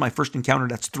 So this is my first encounter.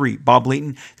 That's 3. Bob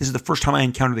Layton. This is the first time I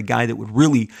encountered a guy that would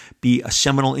really be a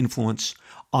seminal influence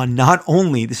on not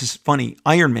only, this is funny,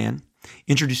 Iron Man,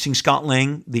 introducing Scott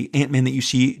Lang, the Ant-Man that you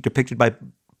see depicted by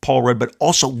Paul Rudd, but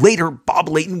also later Bob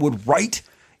Layton would write,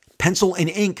 pencil, and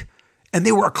ink, and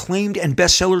they were acclaimed and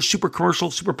bestsellers, super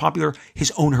commercial, super popular,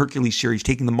 his own Hercules series,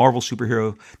 taking the Marvel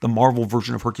superhero, the Marvel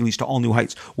version of Hercules, to all new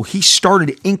heights. Well, he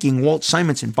started inking Walt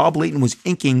Simonson. Bob Layton was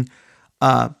inking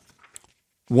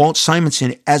Walt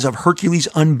Simonson as of Hercules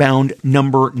Unbound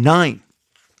number 9.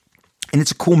 And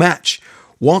it's a cool match.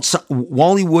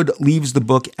 Wally Wood leaves the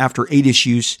book after 8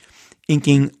 issues,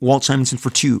 inking Walt Simonson for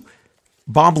 2.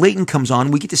 Bob Layton comes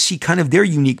on. We get to see kind of their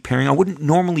unique pairing. I wouldn't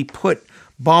normally put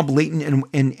Bob Layton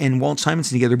and Walt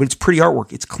Simonson together, but it's pretty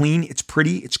artwork. It's clean, it's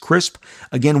pretty, it's crisp.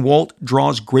 Again, Walt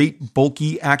draws great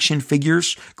bulky action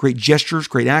figures, great gestures,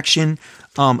 great action.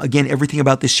 Again, everything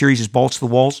about this series is balls to the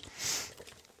walls.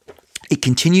 It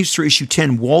continues through issue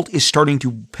 10. Walt is starting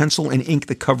to pencil and ink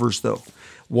the covers, though.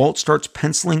 Walt starts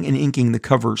penciling and inking the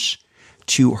covers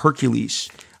to Hercules,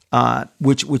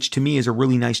 which to me is a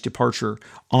really nice departure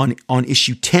on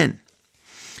issue 10.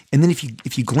 And then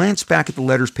if you glance back at the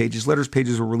letters pages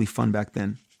were really fun back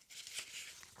then.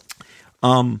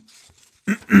 And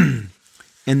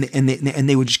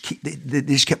they would just they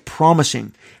just kept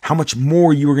promising how much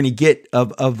more you were going to get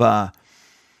of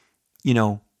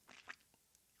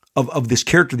this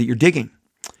character that you're digging.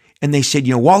 And they said,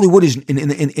 Wally Wood is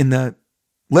in the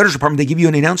letters department. They give you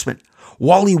an announcement.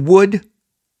 Wally Wood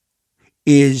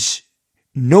is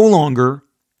no longer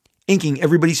inking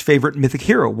everybody's favorite mythic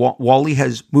hero. Wally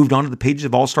has moved on to the pages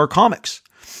of All-Star Comics,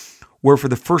 where for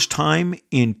the first time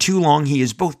in too long, he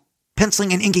is both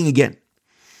penciling and inking again.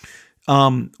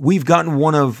 We've gotten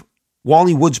one of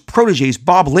Wally Wood's proteges,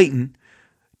 Bob Layton,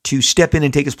 to step in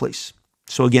and take his place.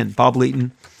 So again, Bob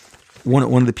Layton, one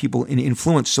of the people in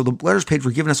influence. So the letters page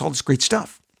were giving us all this great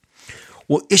stuff.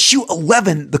 Well, issue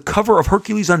 11, the cover of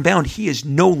Hercules Unbound, he is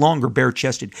no longer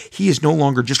bare-chested. He is no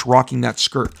longer just rocking that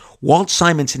skirt. Walt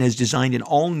Simonson has designed an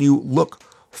all-new look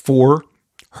for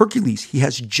Hercules. He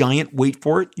has giant, wait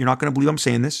for it, you're not going to believe I'm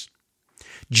saying this,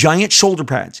 giant shoulder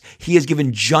pads. He has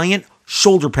given giant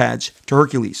shoulder pads to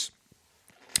Hercules.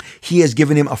 He has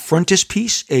given him a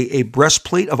frontispiece, a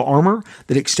breastplate of armor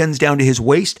that extends down to his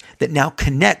waist that now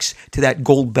connects to that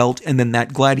gold belt and then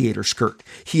that gladiator skirt.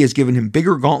 He has given him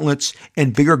bigger gauntlets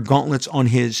and bigger gauntlets on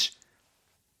his,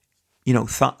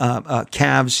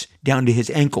 calves down to his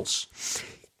ankles.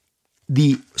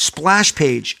 The splash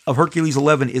page of Hercules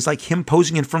 11 is like him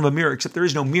posing in front of a mirror, except there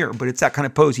is no mirror, but it's that kind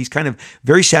of pose. He's kind of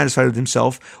very satisfied with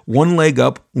himself, one leg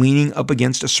up, leaning up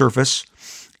against a surface.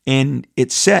 And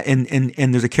it's set, and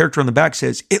there's a character on the back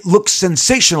says, "It looks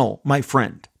sensational, my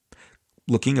friend,"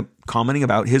 commenting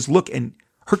about his look, and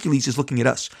Hercules is looking at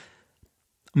us.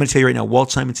 I'm going to tell you right now,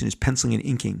 Walt Simonson is penciling and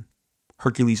inking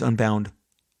Hercules Unbound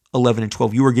 11 and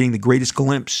 12. You are getting the greatest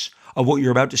glimpse of what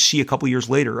you're about to see a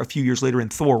few years later in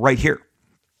Thor right here.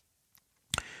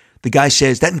 The guy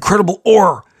says, "That incredible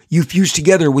ore you fused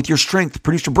together with your strength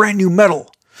produced a brand new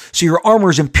metal. So your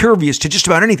armor is impervious to just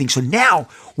about anything. So now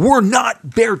we're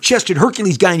not bare-chested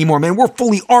Hercules guy anymore, man. We're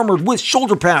fully armored with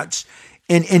shoulder pads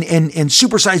and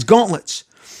supersized gauntlets."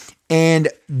 And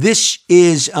this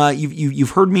is,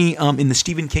 you've heard me in the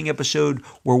Stephen King episode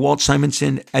where Walt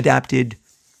Simonson adapted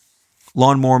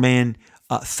Lawnmower Man,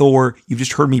 Thor. You've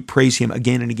just heard me praise him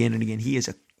again and again and again. He is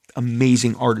an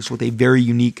amazing artist with a very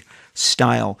unique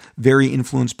style, very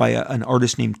influenced by an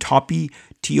artist named Toppi,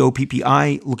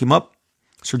 Toppi. Look him up.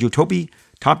 Sergio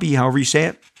Toppi, however you say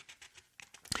it.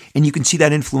 And you can see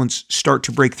that influence start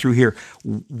to break through here.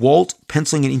 Walt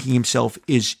penciling and inking himself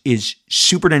is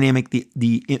super dynamic.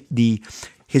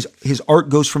 His art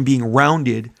goes from being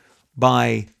rounded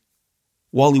by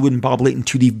Wally Wood and Bob Layton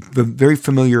to the very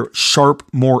familiar, sharp,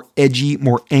 more edgy,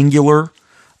 more angular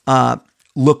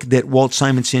look that Walt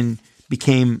Simonson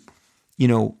became,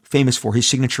 famous for, his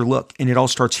signature look. And it all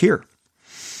starts here.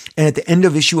 And at the end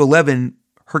of issue 11,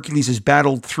 Hercules has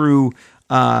battled through,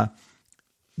 gone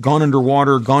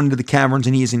underwater, gone into the caverns,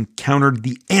 and he has encountered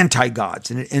the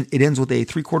anti-gods. And it ends with a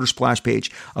 3/4 splash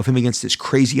page of him against this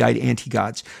crazy-eyed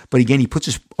anti-gods. But again, he puts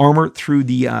his armor through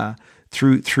the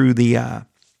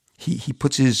he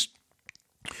puts his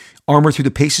armor through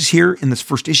the paces here in this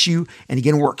first issue. And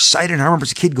again, we're excited. And I remember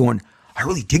as a kid going, "I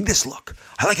really dig this look.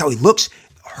 I like how he looks.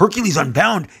 Hercules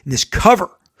Unbound in this cover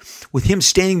with him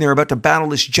standing there about to battle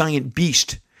this giant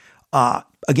beast."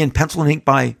 Again, pencil and ink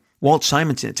by Walt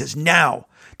Simonson. It says, "Now,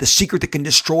 the secret that can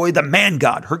destroy the man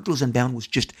god." Hercules Unbound was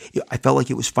just, I felt like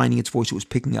it was finding its voice. It was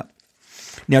picking up.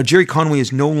 Now, Jerry Conway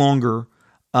is no longer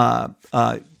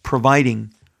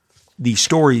providing the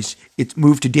stories. It's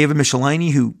moved to David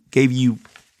Michelinie, who gave you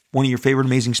one of your favorite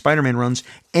Amazing Spider-Man runs.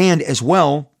 And as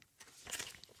well,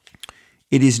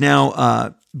 it is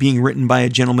now being written by a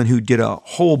gentleman who did a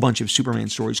whole bunch of Superman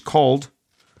stories called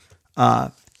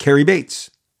Cary Bates.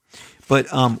 But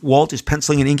Walt is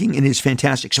penciling and inking, and it is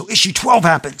fantastic. So issue 12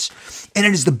 happens, and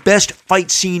it is the best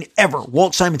fight scene ever.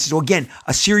 Walt Simonson. So again,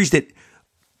 a series that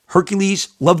Hercules,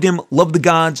 loved him, loved the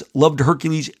gods, loved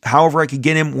Hercules however I could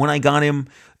get him, when I got him,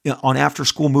 on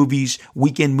after-school movies,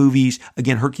 weekend movies.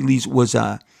 Again, Hercules was,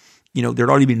 there'd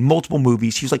already been multiple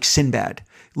movies. He was like Sinbad.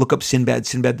 Look up Sinbad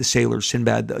the Sailor,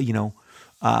 Sinbad,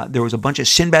 there was a bunch of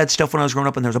Sinbad stuff when I was growing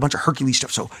up, and there was a bunch of Hercules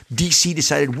stuff. So DC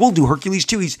decided, we'll do Hercules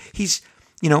too. He's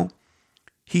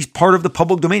part of the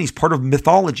public domain. He's part of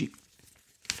mythology.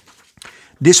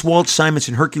 This Walt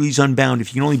Simonson, Hercules Unbound, if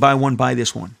you can only buy one, buy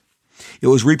this one. It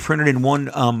was reprinted in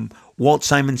one Walt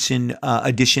Simonson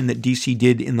edition that DC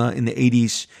did in the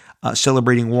 80s,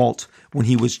 celebrating Walt when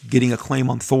he was getting acclaim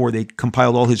on Thor. They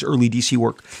compiled all his early DC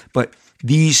work. But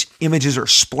These images are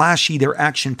splashy, they're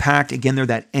action-packed. Again, they're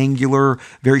that angular,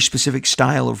 very specific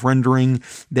style of rendering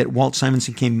that Walt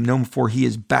Simonson came known for. He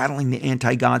is battling the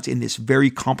anti-gods in this very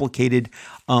complicated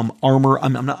armor.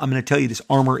 I'm going to tell you, this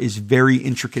armor is very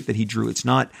intricate that he drew. It's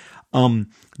not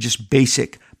just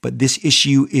basic, but this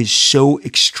issue is so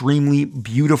extremely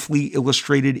beautifully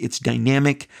illustrated. It's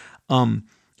dynamic.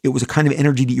 It was a kind of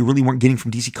energy that you really weren't getting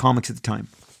from DC Comics at the time.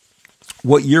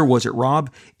 What year was it,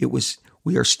 Rob?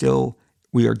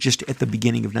 We are just at the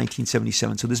beginning of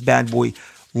 1977. So this bad boy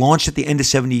launched at the end of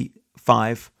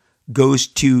 75, goes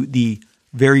to the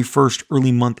very first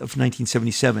early month of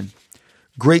 1977.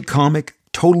 Great comic,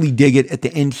 totally dig it. At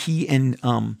the end, he and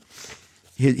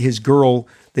his girl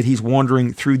that he's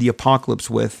wandering through the apocalypse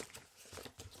with,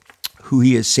 who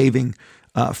he is saving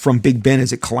from Big Ben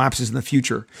as it collapses in the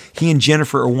future. He and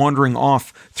Jennifer are wandering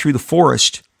off through the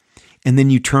forest, and then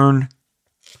you turn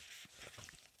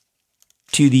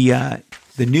to the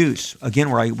news again,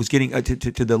 where I was getting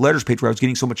to the letters page where I was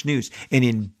getting so much news, and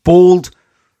in bold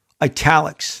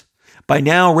italics. By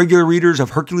now, regular readers of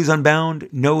Hercules Unbound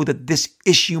know that this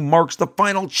issue marks the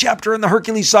final chapter in the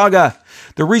Hercules saga.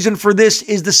 The reason for this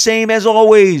is the same as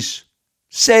always: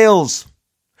 sales.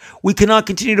 We cannot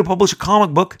continue to publish a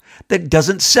comic book that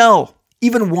doesn't sell,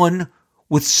 even one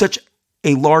with such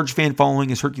a large fan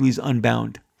following as Hercules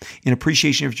Unbound. In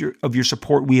appreciation of your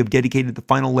support, we have dedicated the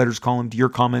final letters column to your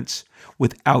comments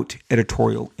without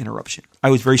editorial interruption.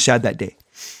 I was very sad that day.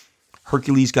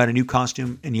 Hercules got a new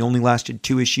costume, and he only lasted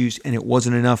 2 issues, and it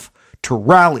wasn't enough to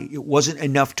rally. It wasn't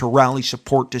enough to rally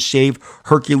support to save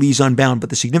Hercules Unbound.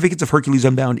 But the significance of Hercules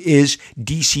Unbound is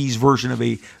DC's version of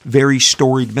a very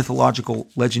storied, mythological,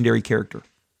 legendary character.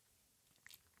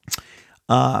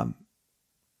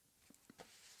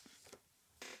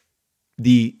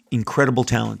 The incredible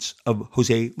talents of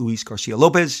Jose Luis Garcia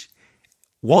Lopez,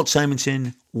 Walt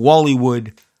Simonson, Wally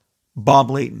Wood,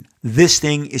 Bob Layton. This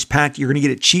thing is packed. You're going to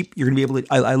get it cheap. You're going to be able to,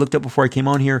 I looked up before I came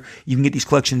on here. You can get these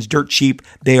collections dirt cheap.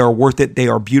 They are worth it. They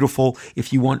are beautiful.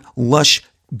 If you want lush,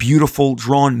 beautiful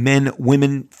drawn men,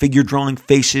 women, figure drawing,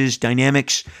 faces,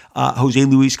 dynamics, Jose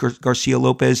Luis Garcia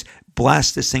Lopez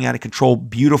blast this thing out of control.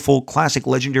 Beautiful, classic,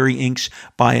 legendary inks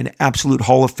by an absolute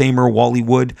Hall of Famer, Wally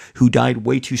Wood, who died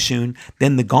way too soon.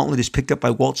 Then the gauntlet is picked up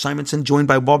by Walt Simonson, joined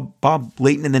by Bob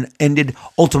Layton, and then ended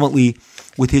ultimately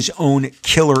with his own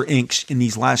killer inks in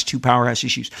these last 2 powerhouse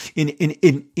issues.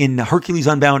 In Hercules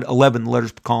Unbound 11, the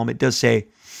letters column, it does say,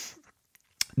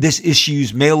 this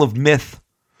issue's Mail of Myth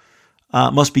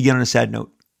must begin on a sad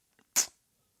note.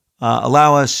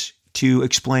 Allow us to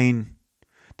explain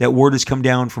that word has come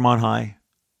down from on high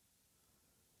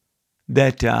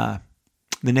that the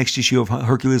next issue of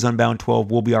Hercules Unbound 12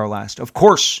 will be our last. Of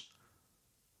course,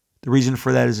 the reason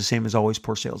for that is the same as always: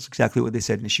 poor sales. Exactly what they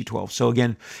said in issue 12. So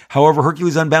again, however,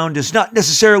 Hercules Unbound does not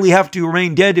necessarily have to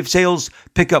remain dead if sales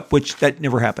pick up, which that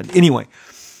never happened. Anyway,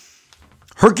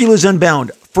 Hercules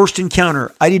Unbound, first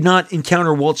encounter. I did not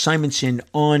encounter Walt Simonson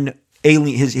on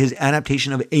Alien, his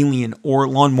adaptation of Alien or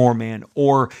Lawnmower Man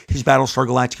or his Battlestar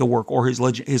Galactica work or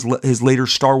his later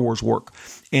Star Wars work.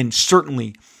 And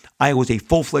certainly I was a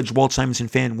full-fledged Walt Simonson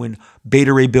fan when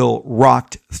Beta Ray Bill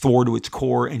rocked Thor to its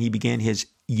core and he began his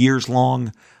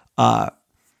years-long,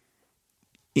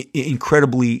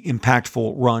 incredibly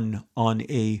impactful run on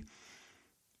a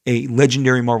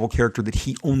legendary Marvel character that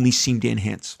he only seemed to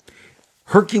enhance.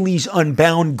 Hercules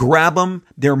Unbound, grab them.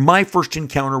 They're my first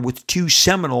encounter with 2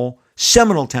 seminal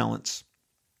talents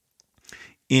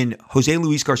in Jose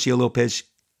Luis Garcia Lopez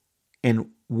and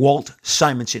Walt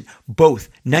Simonson, both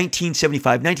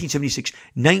 1975, 1976,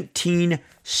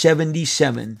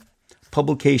 1977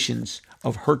 publications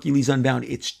of Hercules Unbound.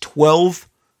 It's 12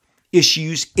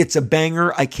 issues. It's a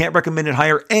banger. I can't recommend it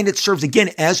higher. And it serves again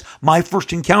as my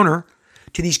first encounter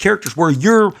to these characters, where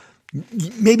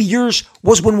maybe yours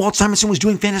was when Walt Simonson was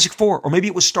doing Fantastic Four, or maybe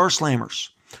it was Star Slammers.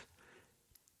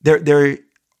 There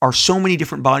are so many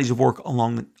different bodies of work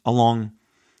along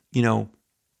the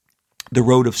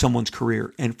road of someone's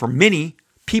career. And for many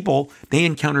people, they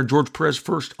encountered George Perez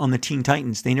first on the Teen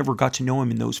Titans. They never got to know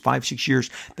him in those 5-6 years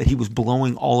that he was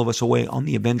blowing all of us away on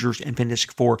the Avengers and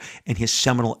Fantastic Four and his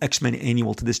seminal X-Men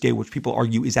annual to this day, which people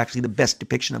argue is actually the best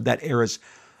depiction of that era's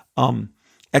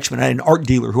X-Men. I had an art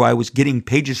dealer who I was getting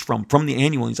pages from the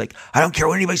annual. And he's like, I don't care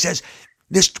what anybody says.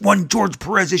 This one George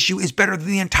Perez issue is better than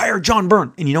the entire John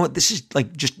Byrne. And you know what? This is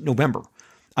like just November.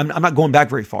 I'm not going back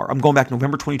very far. I'm going back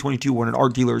November 2022 when an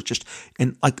art dealer is just,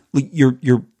 and like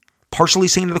you're partially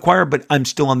singing to the choir, but I'm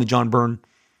still on the John Byrne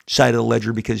side of the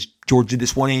ledger because George did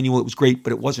this one annual. It was great,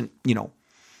 but it wasn't,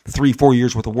 3-4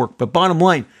 years worth of work. But bottom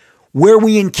line, where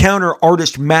we encounter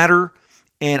artists matter.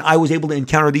 And I was able to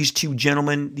encounter these two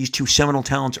gentlemen, these two seminal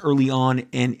talents early on,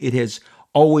 and it has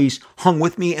always hung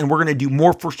with me. And we're going to do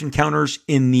more first encounters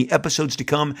in the episodes to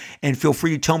come. And feel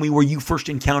free to tell me where you first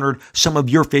encountered some of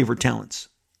your favorite talents.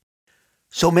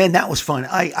 So, man, that was fun.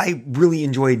 I really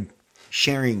enjoyed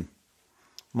sharing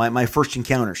my first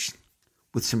encounters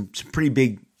with some pretty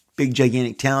big,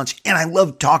 gigantic talents. And I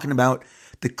love talking about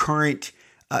the current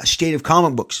state of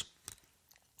comic books.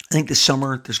 I think this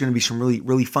summer there's going to be some really,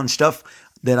 really fun stuff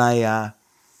that I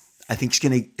think is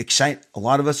going to excite a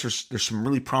lot of us. There's some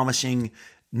really promising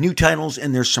new titles,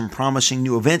 and there's some promising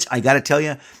new events. I got to tell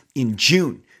you, in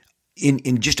June,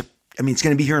 it's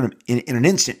going to be here in an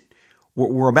instant.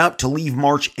 We're about to leave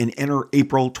March and enter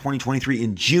April 2023.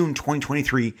 In June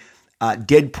 2023,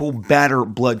 Deadpool Batter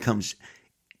Blood comes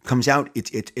out.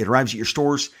 It arrives at your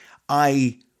stores.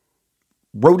 I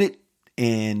wrote it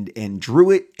and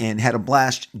drew it and had a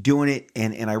blast doing it.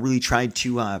 And I really tried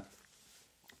to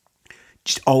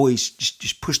just always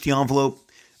just push the envelope.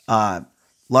 A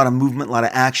lot of movement, a lot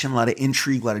of action, a lot of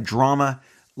intrigue, a lot of drama,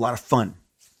 a lot of fun.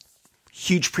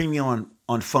 Huge premium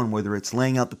on fun, whether it's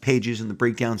laying out the pages and the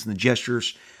breakdowns and the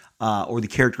gestures or the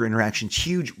character interactions.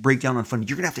 Huge breakdown on fun.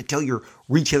 You're going to have to tell your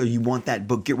retailer you want that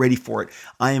book. Get ready for it.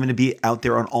 I am going to be out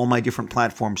there on all my different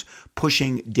platforms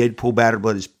pushing Deadpool Batter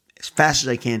Blood as fast as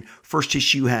I can. First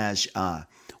issue has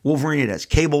Wolverine. It has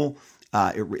Cable.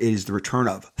 It is the return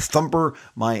of Thumper,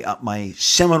 my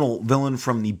seminal villain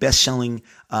from the best-selling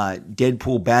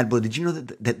Deadpool Bad Blood. Did you know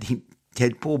that the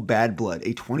Deadpool Bad Blood,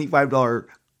 a $25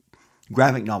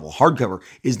 graphic novel hardcover,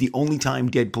 is the only time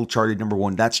Deadpool charted number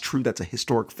one? That's true. That's a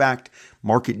historic fact.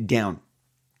 Mark it down.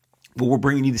 But we're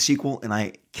bringing you the sequel, and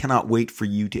I cannot wait for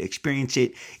you to experience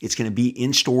it. It's going to be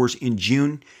in stores in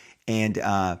June, and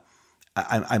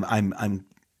I'm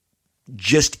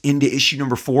just into issue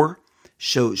number 4.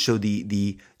 So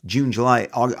the June, July,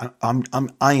 August,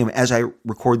 I am, as I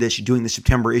record this, doing the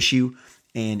September issue,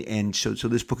 and so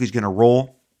this book is going to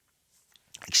roll.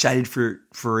 Excited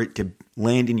for it to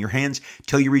land in your hands.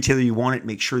 Tell your retailer you want it.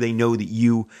 Make sure they know that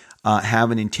you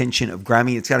have an intention of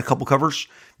grabbing it. It's got a couple covers,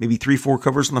 maybe 3-4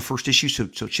 covers on the first issue.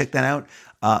 So check that out.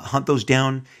 Hunt those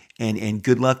down, and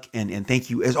good luck. And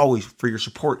thank you as always for your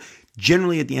support.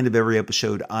 Generally, at the end of every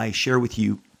episode, I share with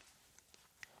you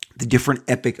the different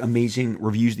epic, amazing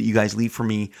reviews that you guys leave for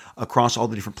me across all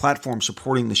the different platforms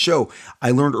supporting the show.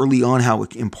 I learned early on how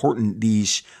important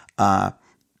these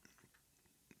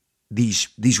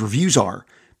reviews are,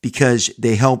 because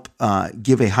they help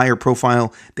give a higher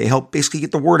profile. They help basically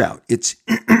get the word out. It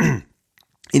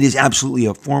is absolutely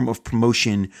a form of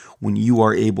promotion when you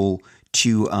are able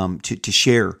to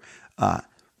share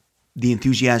the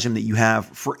enthusiasm that you have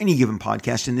for any given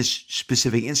podcast. In this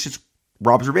specific instance,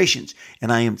 Robservations.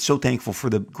 And I am so thankful for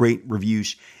the great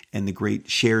reviews and the great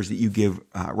shares that you give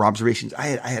Robservations. I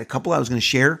had a couple I was going to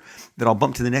share that I'll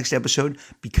bump to the next episode,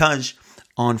 because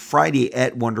on Friday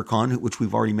at WonderCon, which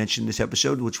we've already mentioned in this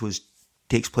episode, which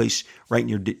takes place right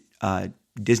near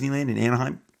Disneyland in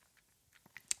Anaheim.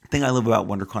 The thing I love about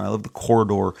WonderCon, I love the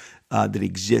corridor that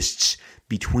exists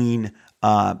between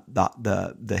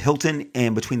the Hilton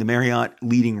and between the Marriott,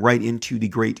 leading right into the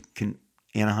great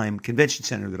Anaheim Convention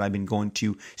Center that I've been going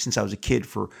to since I was a kid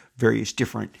for various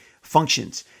different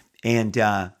functions. And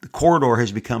the corridor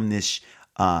has become this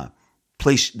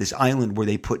place, this island where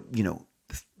they put,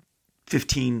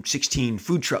 15, 16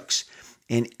 food trucks,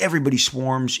 and everybody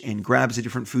swarms and grabs the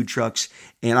different food trucks.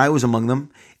 And I was among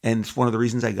them. And it's one of the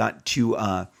reasons I got to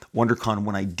WonderCon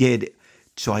when I did,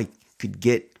 so I could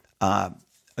get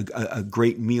a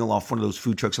great meal off one of those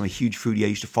food trucks. I'm a huge foodie. I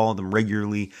used to follow them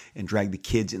regularly and drag the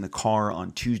kids in the car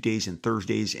on Tuesdays and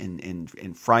Thursdays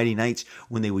and Friday nights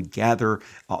when they would gather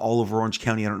all over Orange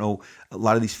County. I don't know, a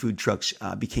lot of these food trucks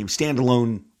became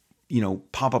standalone,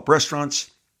 pop-up restaurants,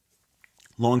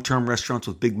 long-term restaurants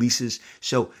with big leases.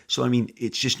 So I mean,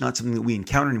 it's just not something that we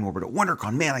encounter anymore. But at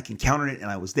WonderCon, man, I encountered it,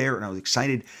 and I was there, and I was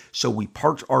excited. So we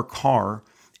parked our car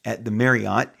at the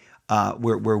Marriott,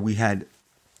 where we had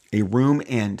a room,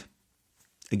 and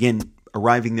again,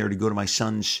 arriving there to go to my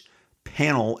son's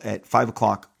panel at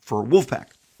 5:00 for Wolfpack,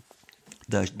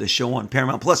 the show on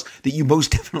Paramount Plus that you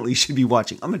most definitely should be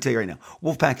watching. I'm going to tell you right now,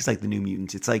 Wolfpack is like the New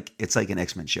Mutants. It's like an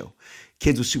X-Men show,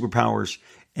 kids with superpowers,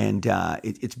 and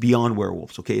it's beyond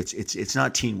werewolves. Okay, it's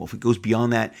not Teen Wolf. It goes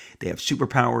beyond that. They have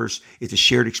superpowers. It's a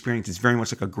shared experience. It's very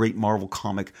much like a great Marvel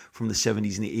comic from the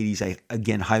 70s and the 80s. I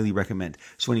again highly recommend.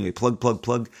 So anyway,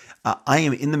 plug. I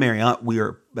am in the Marriott.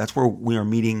 That's where we are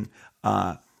meeting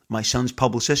my son's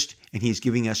publicist, and he's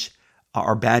giving us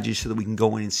our badges so that we can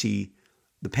go in and see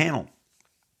the panel.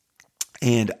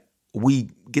 And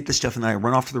we get the stuff, and then I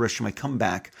run off to the restroom. I come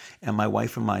back, and my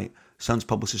wife and my son's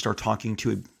publicist are talking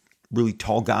to a really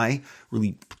tall guy,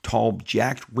 really tall,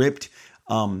 jacked, ripped.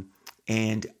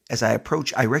 And as I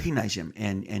approach, I recognize him,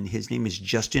 and his name is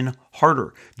Justin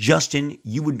Harder. Justin,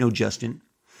 you would know Justin.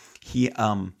 He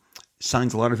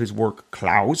signs a lot of his work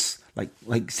Klaus,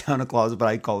 like Santa Claus, but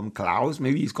I call him Klaus.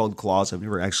 Maybe he's called Claus. I've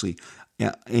never actually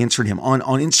answered him. On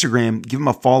Instagram, give him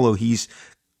a follow. He's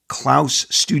Klaus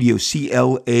Studio,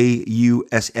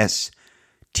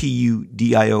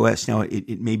 CLAUSSTUDIOS. Now,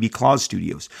 it may be Claus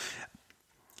Studios.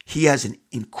 He has an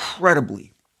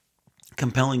incredibly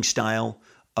compelling style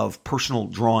of personal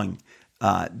drawing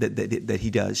that he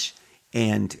does.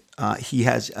 And he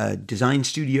has a design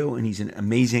studio, and he's an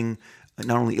amazing,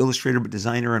 not only illustrator, but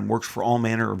designer, and works for all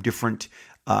manner of different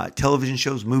television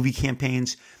shows, movie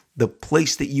campaigns. The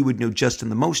place that you would know Justin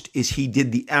the most is he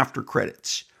did the after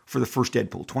credits for the first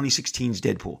Deadpool, 2016's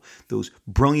Deadpool. Those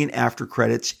brilliant after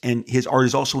credits, and his art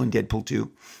is also in Deadpool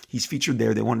 2. He's featured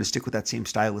there. They wanted to stick with that same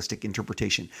stylistic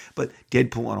interpretation. But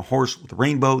Deadpool on a horse with a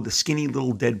rainbow, the skinny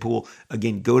little Deadpool.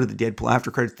 Again, go to the Deadpool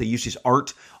after credits. They used his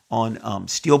art on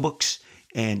steelbooks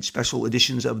and special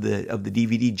editions of the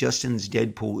DVD. Justin's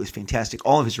Deadpool is fantastic.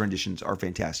 All of his renditions are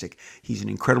fantastic. He's an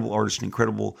incredible artist, an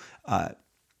incredible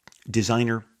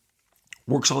designer.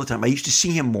 Works all the time. I used to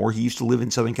see him more. He used to live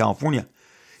in Southern California.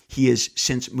 He has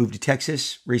since moved to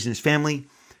Texas, raising his family,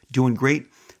 doing great.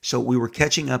 So we were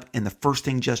catching up, and the first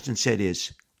thing Justin said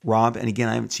is, Rob, and again,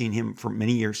 I haven't seen him for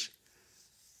many years,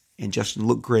 and Justin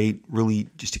looked great, really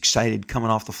just excited, coming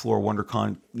off the floor,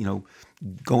 WonderCon,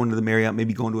 going to the Marriott,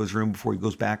 maybe going to his room before he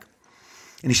goes back.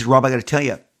 And he said, Rob, I got to tell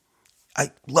you,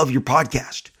 I love your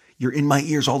podcast. You're in my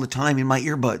ears all the time, in my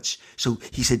earbuds. So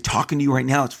he said, talking to you right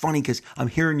now, it's funny because I'm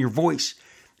hearing your voice.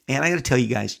 And I got to tell you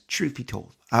guys, truth be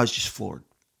told, I was just floored.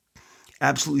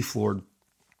 Absolutely floored,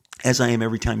 as I am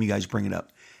every time you guys bring it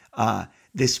up.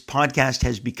 This podcast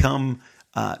has become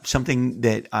something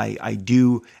that I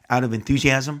do out of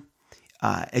enthusiasm.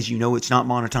 As you know, it's not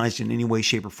monetized in any way,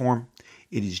 shape, or form.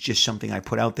 It is just something I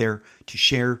put out there to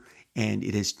share, and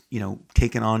it has,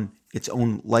 taken on its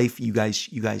own life. You guys,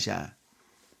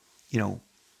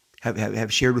 have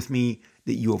shared with me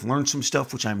that you have learned some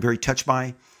stuff, which I'm very touched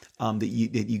by. That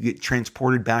you get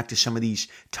transported back to some of these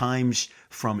times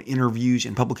from interviews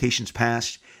and publications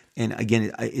past. And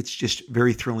again, it's just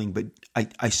very thrilling. But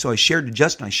I shared to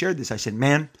Justin, I shared this. I said,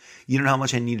 man, you don't know how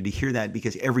much I needed to hear that,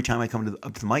 because every time I come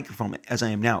up to the microphone, as I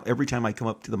am now, every time I come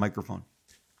up to the microphone,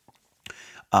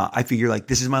 I figure like,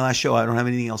 this is my last show. I don't have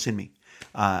anything else in me.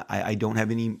 I don't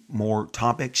have any more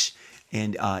topics.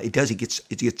 And it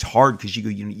gets hard because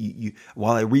you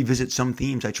while I revisit some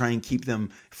themes, I try and keep them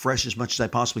fresh as much as I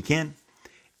possibly can.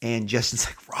 And Justin's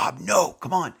like, Rob, no,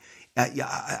 come on.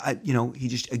 He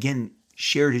just again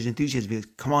shared his enthusiasm. He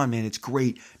goes, come on, man, it's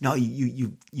great. No,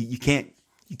 you can't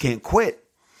quit.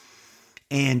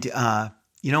 And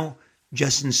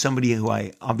Justin's somebody who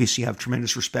I obviously have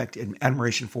tremendous respect and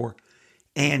admiration for,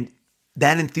 and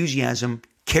that enthusiasm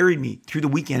carried me through the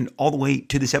weekend all the way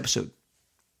to this episode.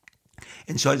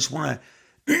 And so I just want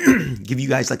to give you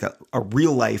guys like a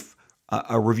real life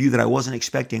a review that I wasn't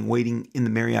expecting, waiting in the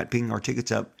Marriott, picking our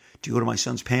tickets up to go to my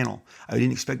son's panel. I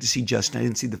didn't expect to see Justin. I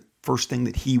didn't see the first thing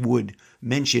that he would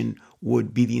mention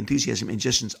would be the enthusiasm. And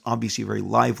Justin's obviously a very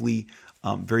lively,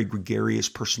 very gregarious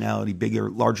personality, bigger,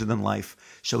 larger than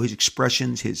life. So his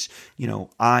expressions, his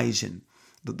eyes, and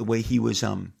the way he was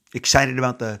excited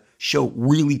about the show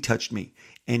really touched me.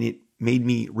 And it made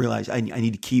me realize I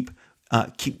need to keep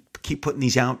putting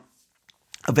these out.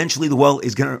 Eventually the well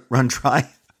is going to run dry.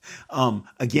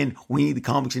 Again, we need the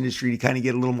comics industry to kind of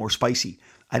get a little more spicy.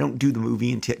 I don't do the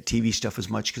movie and TV stuff as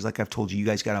much because, like I've told you, you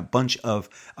guys got a bunch of,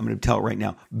 I'm going to tell it right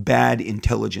now, bad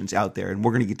intelligence out there. And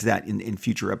we're going to get to that in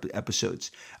future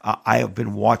episodes. I have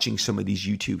been watching some of these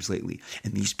YouTubes lately,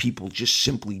 and these people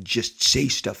simply say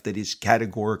stuff that is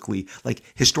categorically, like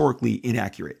historically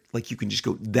inaccurate. Like you can just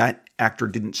go, that actor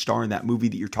didn't star in that movie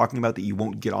that you're talking about, that you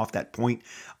won't get off that point.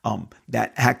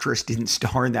 That actress didn't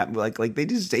star in that. Like they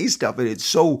just say stuff, and it's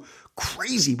so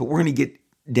crazy. But we're going to get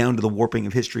down to the warping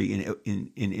of history in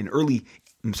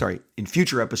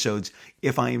future episodes,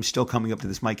 if I am still coming up to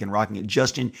this mic and rocking it.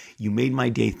 Justin, you made my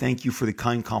day. Thank you for the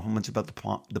kind compliments about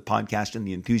the podcast and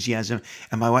the enthusiasm.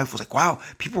 And my wife was like, wow,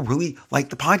 people really like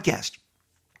the podcast.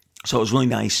 So it was really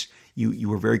nice. You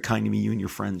were very kind to me, you and your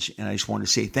friends. And I just wanted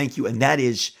to say thank you. And that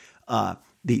is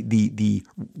the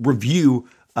review,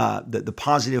 the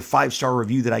positive 5-star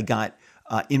review that I got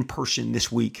in person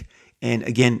this week. And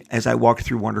again, as I walked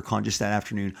through WonderCon just that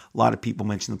afternoon, a lot of people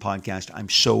mentioned the podcast. I'm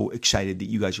so excited that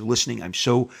you guys are listening. I'm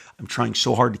trying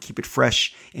so hard to keep it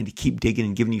fresh and to keep digging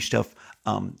and giving you stuff,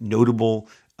 notable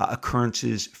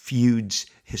occurrences, feuds,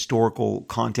 historical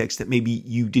context that maybe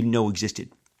you didn't know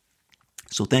existed.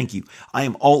 So thank you. I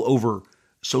am all over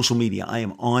social media. I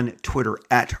am on Twitter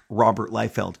at Robert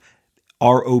Liefeld,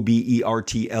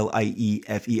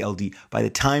 RobertLiefeld. By the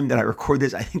time that I record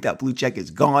this, I think that blue check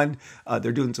is gone.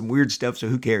 They're doing some weird stuff, so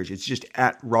who cares? It's just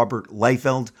at Robert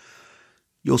Liefeld.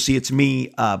 You'll see it's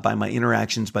me by my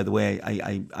interactions. By the way,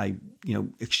 I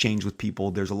exchange with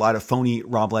people. There's a lot of phony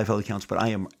Rob Liefeld accounts, but I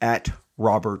am at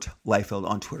Robert Liefeld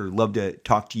on Twitter. Love to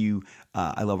talk to you.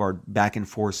 I love our back and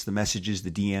forth, the messages,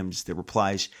 the DMs, the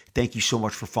replies. Thank you so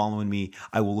much for following me.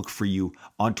 I will look for you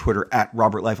on Twitter at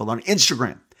Robert Liefeld, on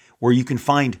Instagram, where you can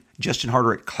find Justin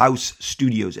Harder at Klaus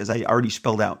Studios, as I already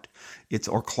spelled out. It's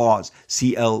or Claus, Clauss,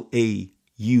 Studios,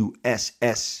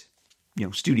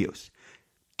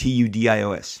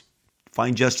 Tudios.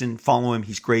 Find Justin, follow him.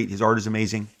 He's great. His art is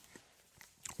amazing.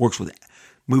 Works with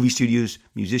movie studios,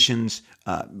 musicians,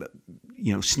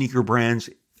 sneaker brands,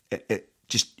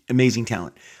 just amazing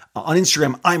talent. On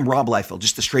Instagram, I'm Rob Liefeld,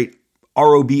 just the straight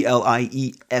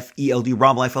RoBliefeld,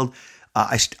 Rob Liefeld.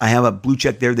 I have a blue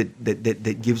check there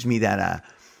that gives me that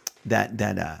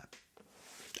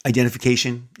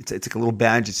identification. It's like a little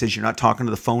badge that says you're not talking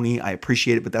to the phony. I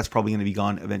appreciate it, but that's probably going to be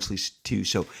gone eventually too.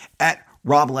 So at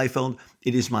Rob Liefeld,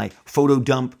 it is my photo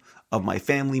dump of my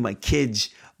family, my kids,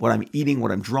 what I'm eating,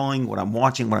 what I'm drawing, what I'm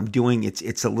watching, what I'm doing.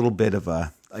 It's a little bit of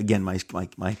a, again, my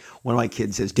one of my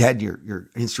kids says, "Dad, your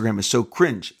Instagram is so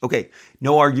cringe." Okay,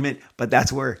 no argument, but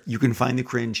that's where you can find the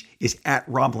cringe, is at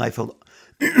Rob Liefeld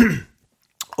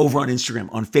over on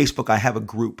Instagram. On Facebook, I have a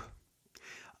group.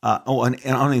 And on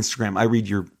Instagram, I read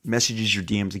your messages, your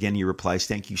DMs, again, your replies.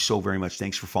 Thank you so very much.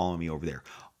 Thanks for following me over there.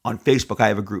 On Facebook, I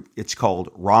have a group. It's called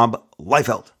Rob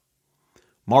Liefeld,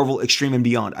 Marvel Extreme and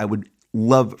Beyond. I would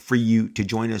love for you to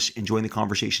join us and join the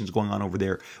conversations going on over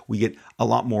there. We get a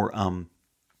lot more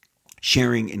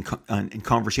sharing and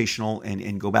conversational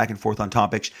and go back and forth on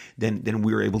topics than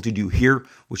we were able to do here,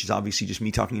 which is obviously just me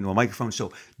talking into a microphone.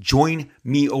 So join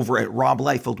me over at Rob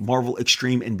Liefeld, Marvel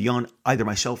Extreme and Beyond. Either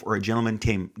myself or a gentleman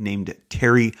named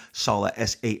Terry Sala,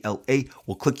 Sala,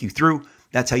 will click you through.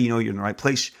 That's how you know you're in the right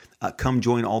place. Come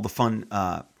join all the fun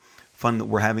that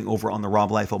we're having over on the Rob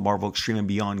Liefeld Marvel Extreme and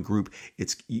Beyond group.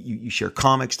 It's you share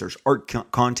comics. There's art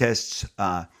contests.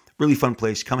 Really fun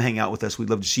place. Come hang out with us.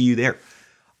 We'd love to see you there.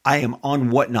 I am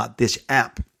on Whatnot, this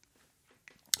app.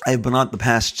 I have been on it the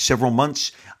past several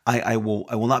months. I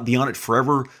will not be on it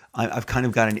forever. I've kind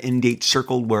of got an end date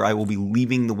circled where I will be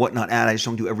leaving the Whatnot ad. I just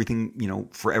don't do everything,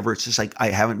 forever. It's just like I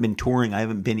haven't been touring. I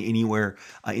haven't been anywhere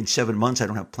in 7 months. I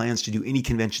don't have plans to do any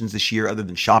conventions this year other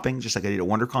than shopping, just like I did at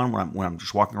WonderCon when I'm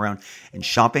just walking around and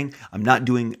shopping. I'm not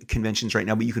doing conventions right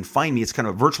now, but you can find me. It's kind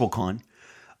of a virtual con,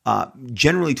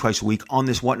 generally twice a week on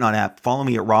this Whatnot app. Follow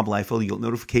me at Rob Liefeld. You'll get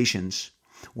notifications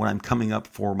when I'm coming up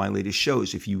for my latest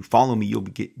shows. If you follow me, you'll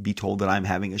be told that I'm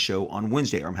having a show on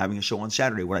Wednesday or I'm having a show on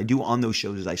Saturday. What I do on those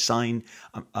shows is I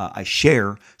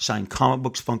share signed comic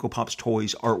books, Funko Pops,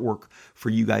 toys, artwork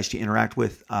for you guys to interact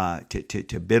with,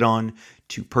 to bid on,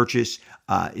 to purchase.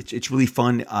 It's really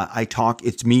fun. I talk.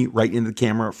 It's me right into the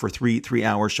camera for three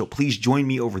hours. So please join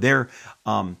me over there.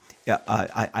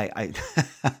 I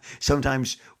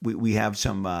sometimes we have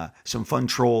some fun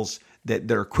trolls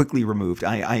that are quickly removed.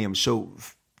 I am so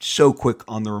quick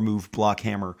on the remove block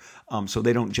hammer, so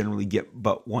they don't generally get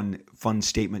but one fun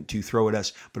statement to throw at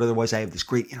us. But otherwise, I have this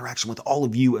great interaction with all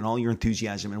of you and all your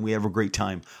enthusiasm, and we have a great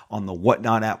time on the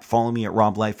Whatnot app. Follow me at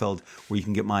Rob Liefeld, where you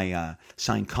can get my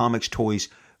signed comics, toys,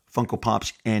 Funko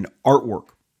Pops, and artwork.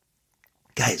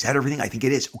 Guys, is that everything? I think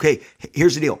it is. Okay,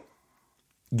 here's the deal.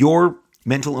 Your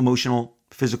mental, emotional,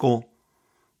 physical,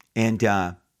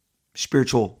 and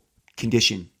spiritual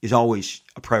condition is always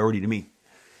a priority to me.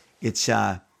 It's,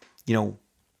 I'm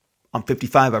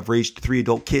 55. I've raised 3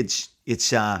 adult kids.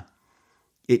 It's,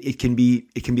 it can be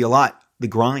a lot. The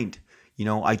grind,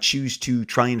 I choose to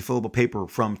try and fill up a paper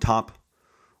from top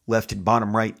left to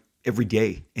bottom right every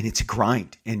day. And it's a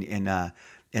grind and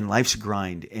life's a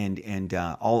grind and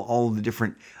all of the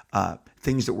different,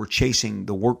 things that we're chasing,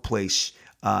 the workplace,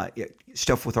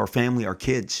 stuff with our family, our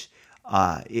kids.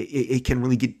 It can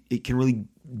really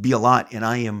be a lot, and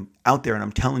I am out there, and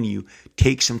I'm telling you,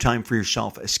 take some time for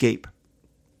yourself. Escape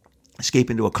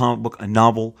into a comic book, a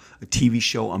novel, a TV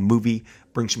show, a movie.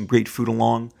 Bring some great food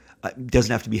along. It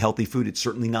doesn't have to be healthy food. It's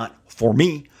certainly not for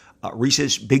me.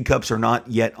 Reese's Big Cups are not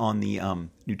yet on the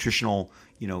nutritional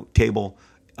table,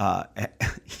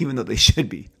 even though they should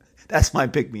be. That's my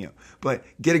pick-me-up. But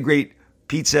get a great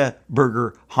pizza,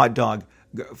 burger, hot dog,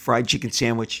 fried chicken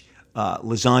sandwich,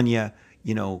 lasagna,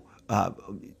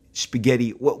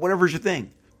 spaghetti, whatever's your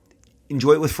thing.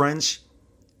 Enjoy it with friends.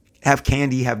 Have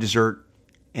candy, have dessert.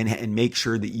 and make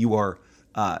sure that you are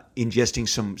ingesting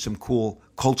some cool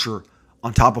culture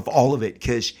on top of all of it,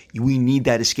 because we need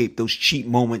that escape, those cheap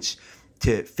moments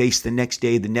to face the next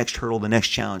day, the next hurdle, the next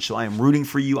challenge. So I am rooting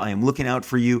for you. I am looking out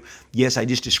for you. Yes, I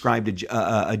just described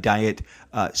a diet,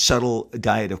 subtle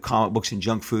diet of comic books and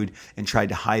junk food, and tried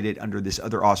to hide it under this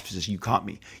other auspices. You caught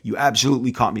me. You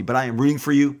absolutely caught me. But I am rooting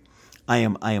for you. I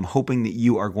am hoping that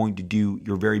you are going to do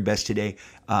your very best today.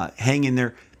 Hang in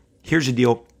there. Here's the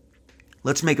deal.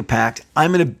 Let's make a pact.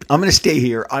 I'm gonna stay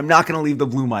here. I'm not gonna leave the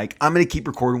blue mic. I'm gonna keep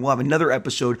recording. We'll have another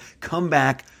episode. Come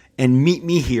back and meet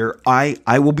me here. I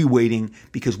will be waiting,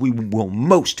 because we will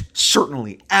most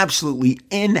certainly, absolutely,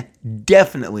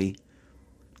 indefinitely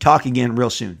talk again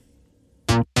real soon.